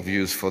default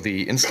views for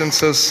the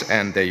instances,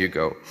 and there you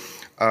go.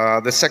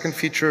 The second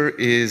feature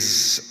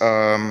is,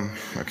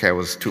 okay, I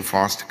was too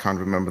fast, can't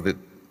remember the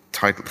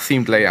title,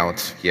 themed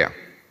layouts, yeah.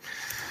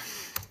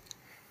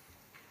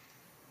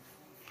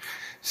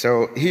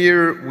 So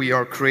here we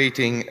are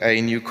creating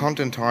a new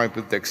content type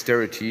with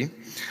Dexterity,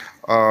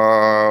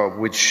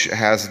 which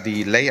has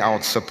the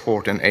layout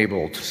support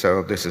enabled.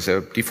 So this is a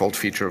default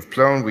feature of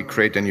Plone. We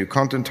create a new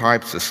content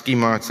type, it's a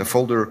schema, it's a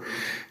folder,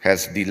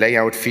 has the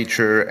layout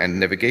feature and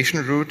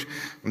navigation route.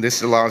 And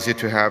this allows you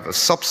to have a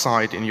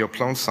subsite in your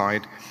Plone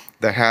site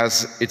that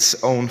has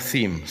its own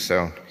theme.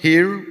 So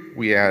here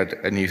we add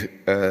a new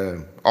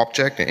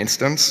object, an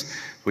instance,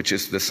 which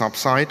is the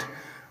subsite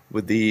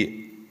with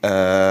the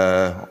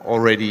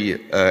already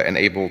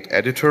enabled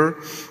editor,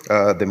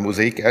 the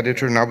Mosaic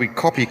editor. Now we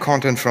copy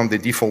content from the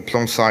default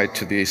Plone site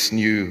to this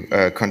new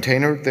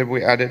container that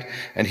we added,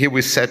 and here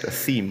we set a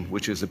theme,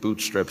 which is a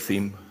Bootstrap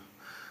theme.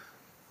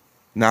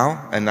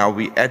 Now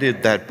we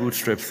edit that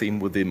Bootstrap theme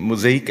with the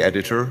Mosaic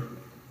editor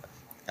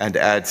and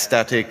add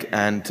static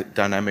and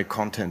dynamic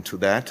content to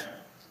that.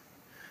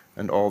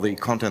 And all the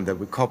content that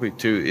we copied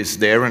to is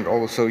there and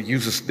also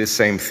uses the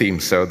same theme.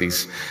 So the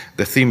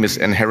theme is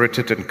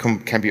inherited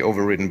and can be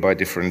overridden by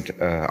different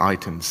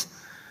items.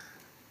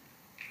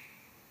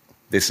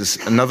 This is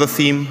another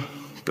theme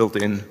built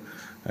in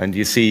And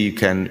you see you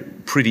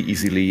can pretty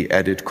easily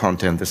edit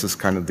content. This is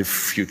kind of the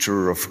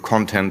future of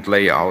content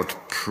layout,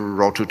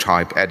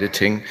 prototype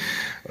editing,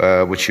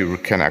 which you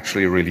can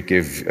actually really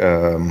give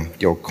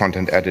your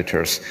content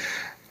editors.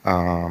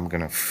 I'm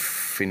going to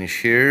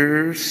finish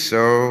here.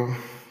 So,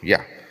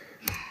 yeah.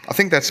 I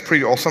think that's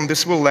pretty awesome.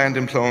 This will land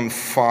in Plone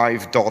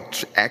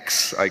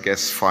 5.x, I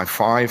guess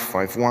 5.5,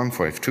 5.1,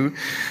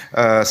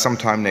 5.2,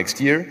 sometime next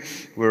year.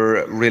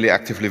 We're really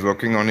actively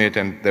working on it,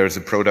 and there's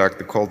a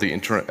product called the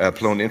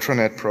Plone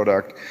Intranet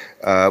product,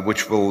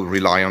 which will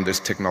rely on this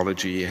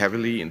technology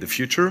heavily in the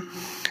future.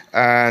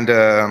 And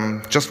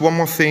just one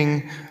more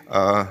thing,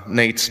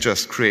 Nate's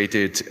just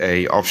created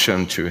an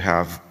option to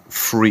have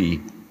free,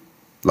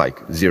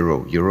 like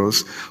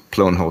 €0,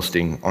 Plone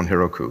hosting on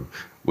Heroku.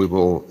 We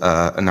will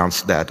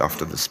announce that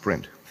after the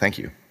sprint. Thank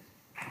you.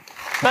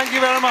 Thank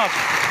you very much.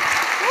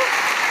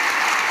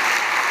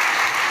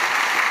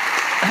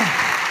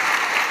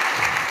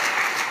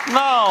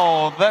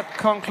 Now, that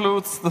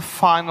concludes the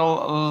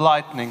final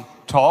lightning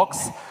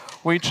talks.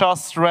 We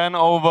just ran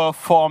over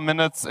 4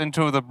 minutes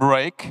into the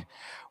break.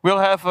 We'll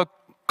have a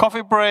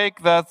coffee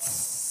break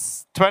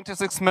that's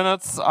 26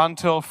 minutes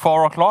until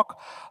 4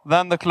 o'clock.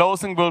 Then the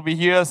closing will be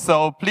here.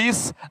 So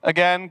please,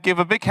 again, give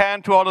a big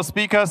hand to all the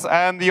speakers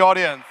and the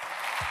audience.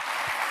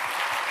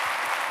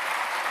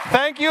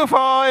 Thank you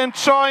for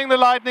enjoying the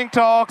lightning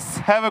talks.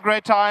 Have a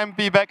great time.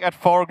 Be back at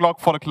 4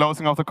 o'clock for the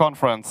closing of the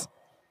conference.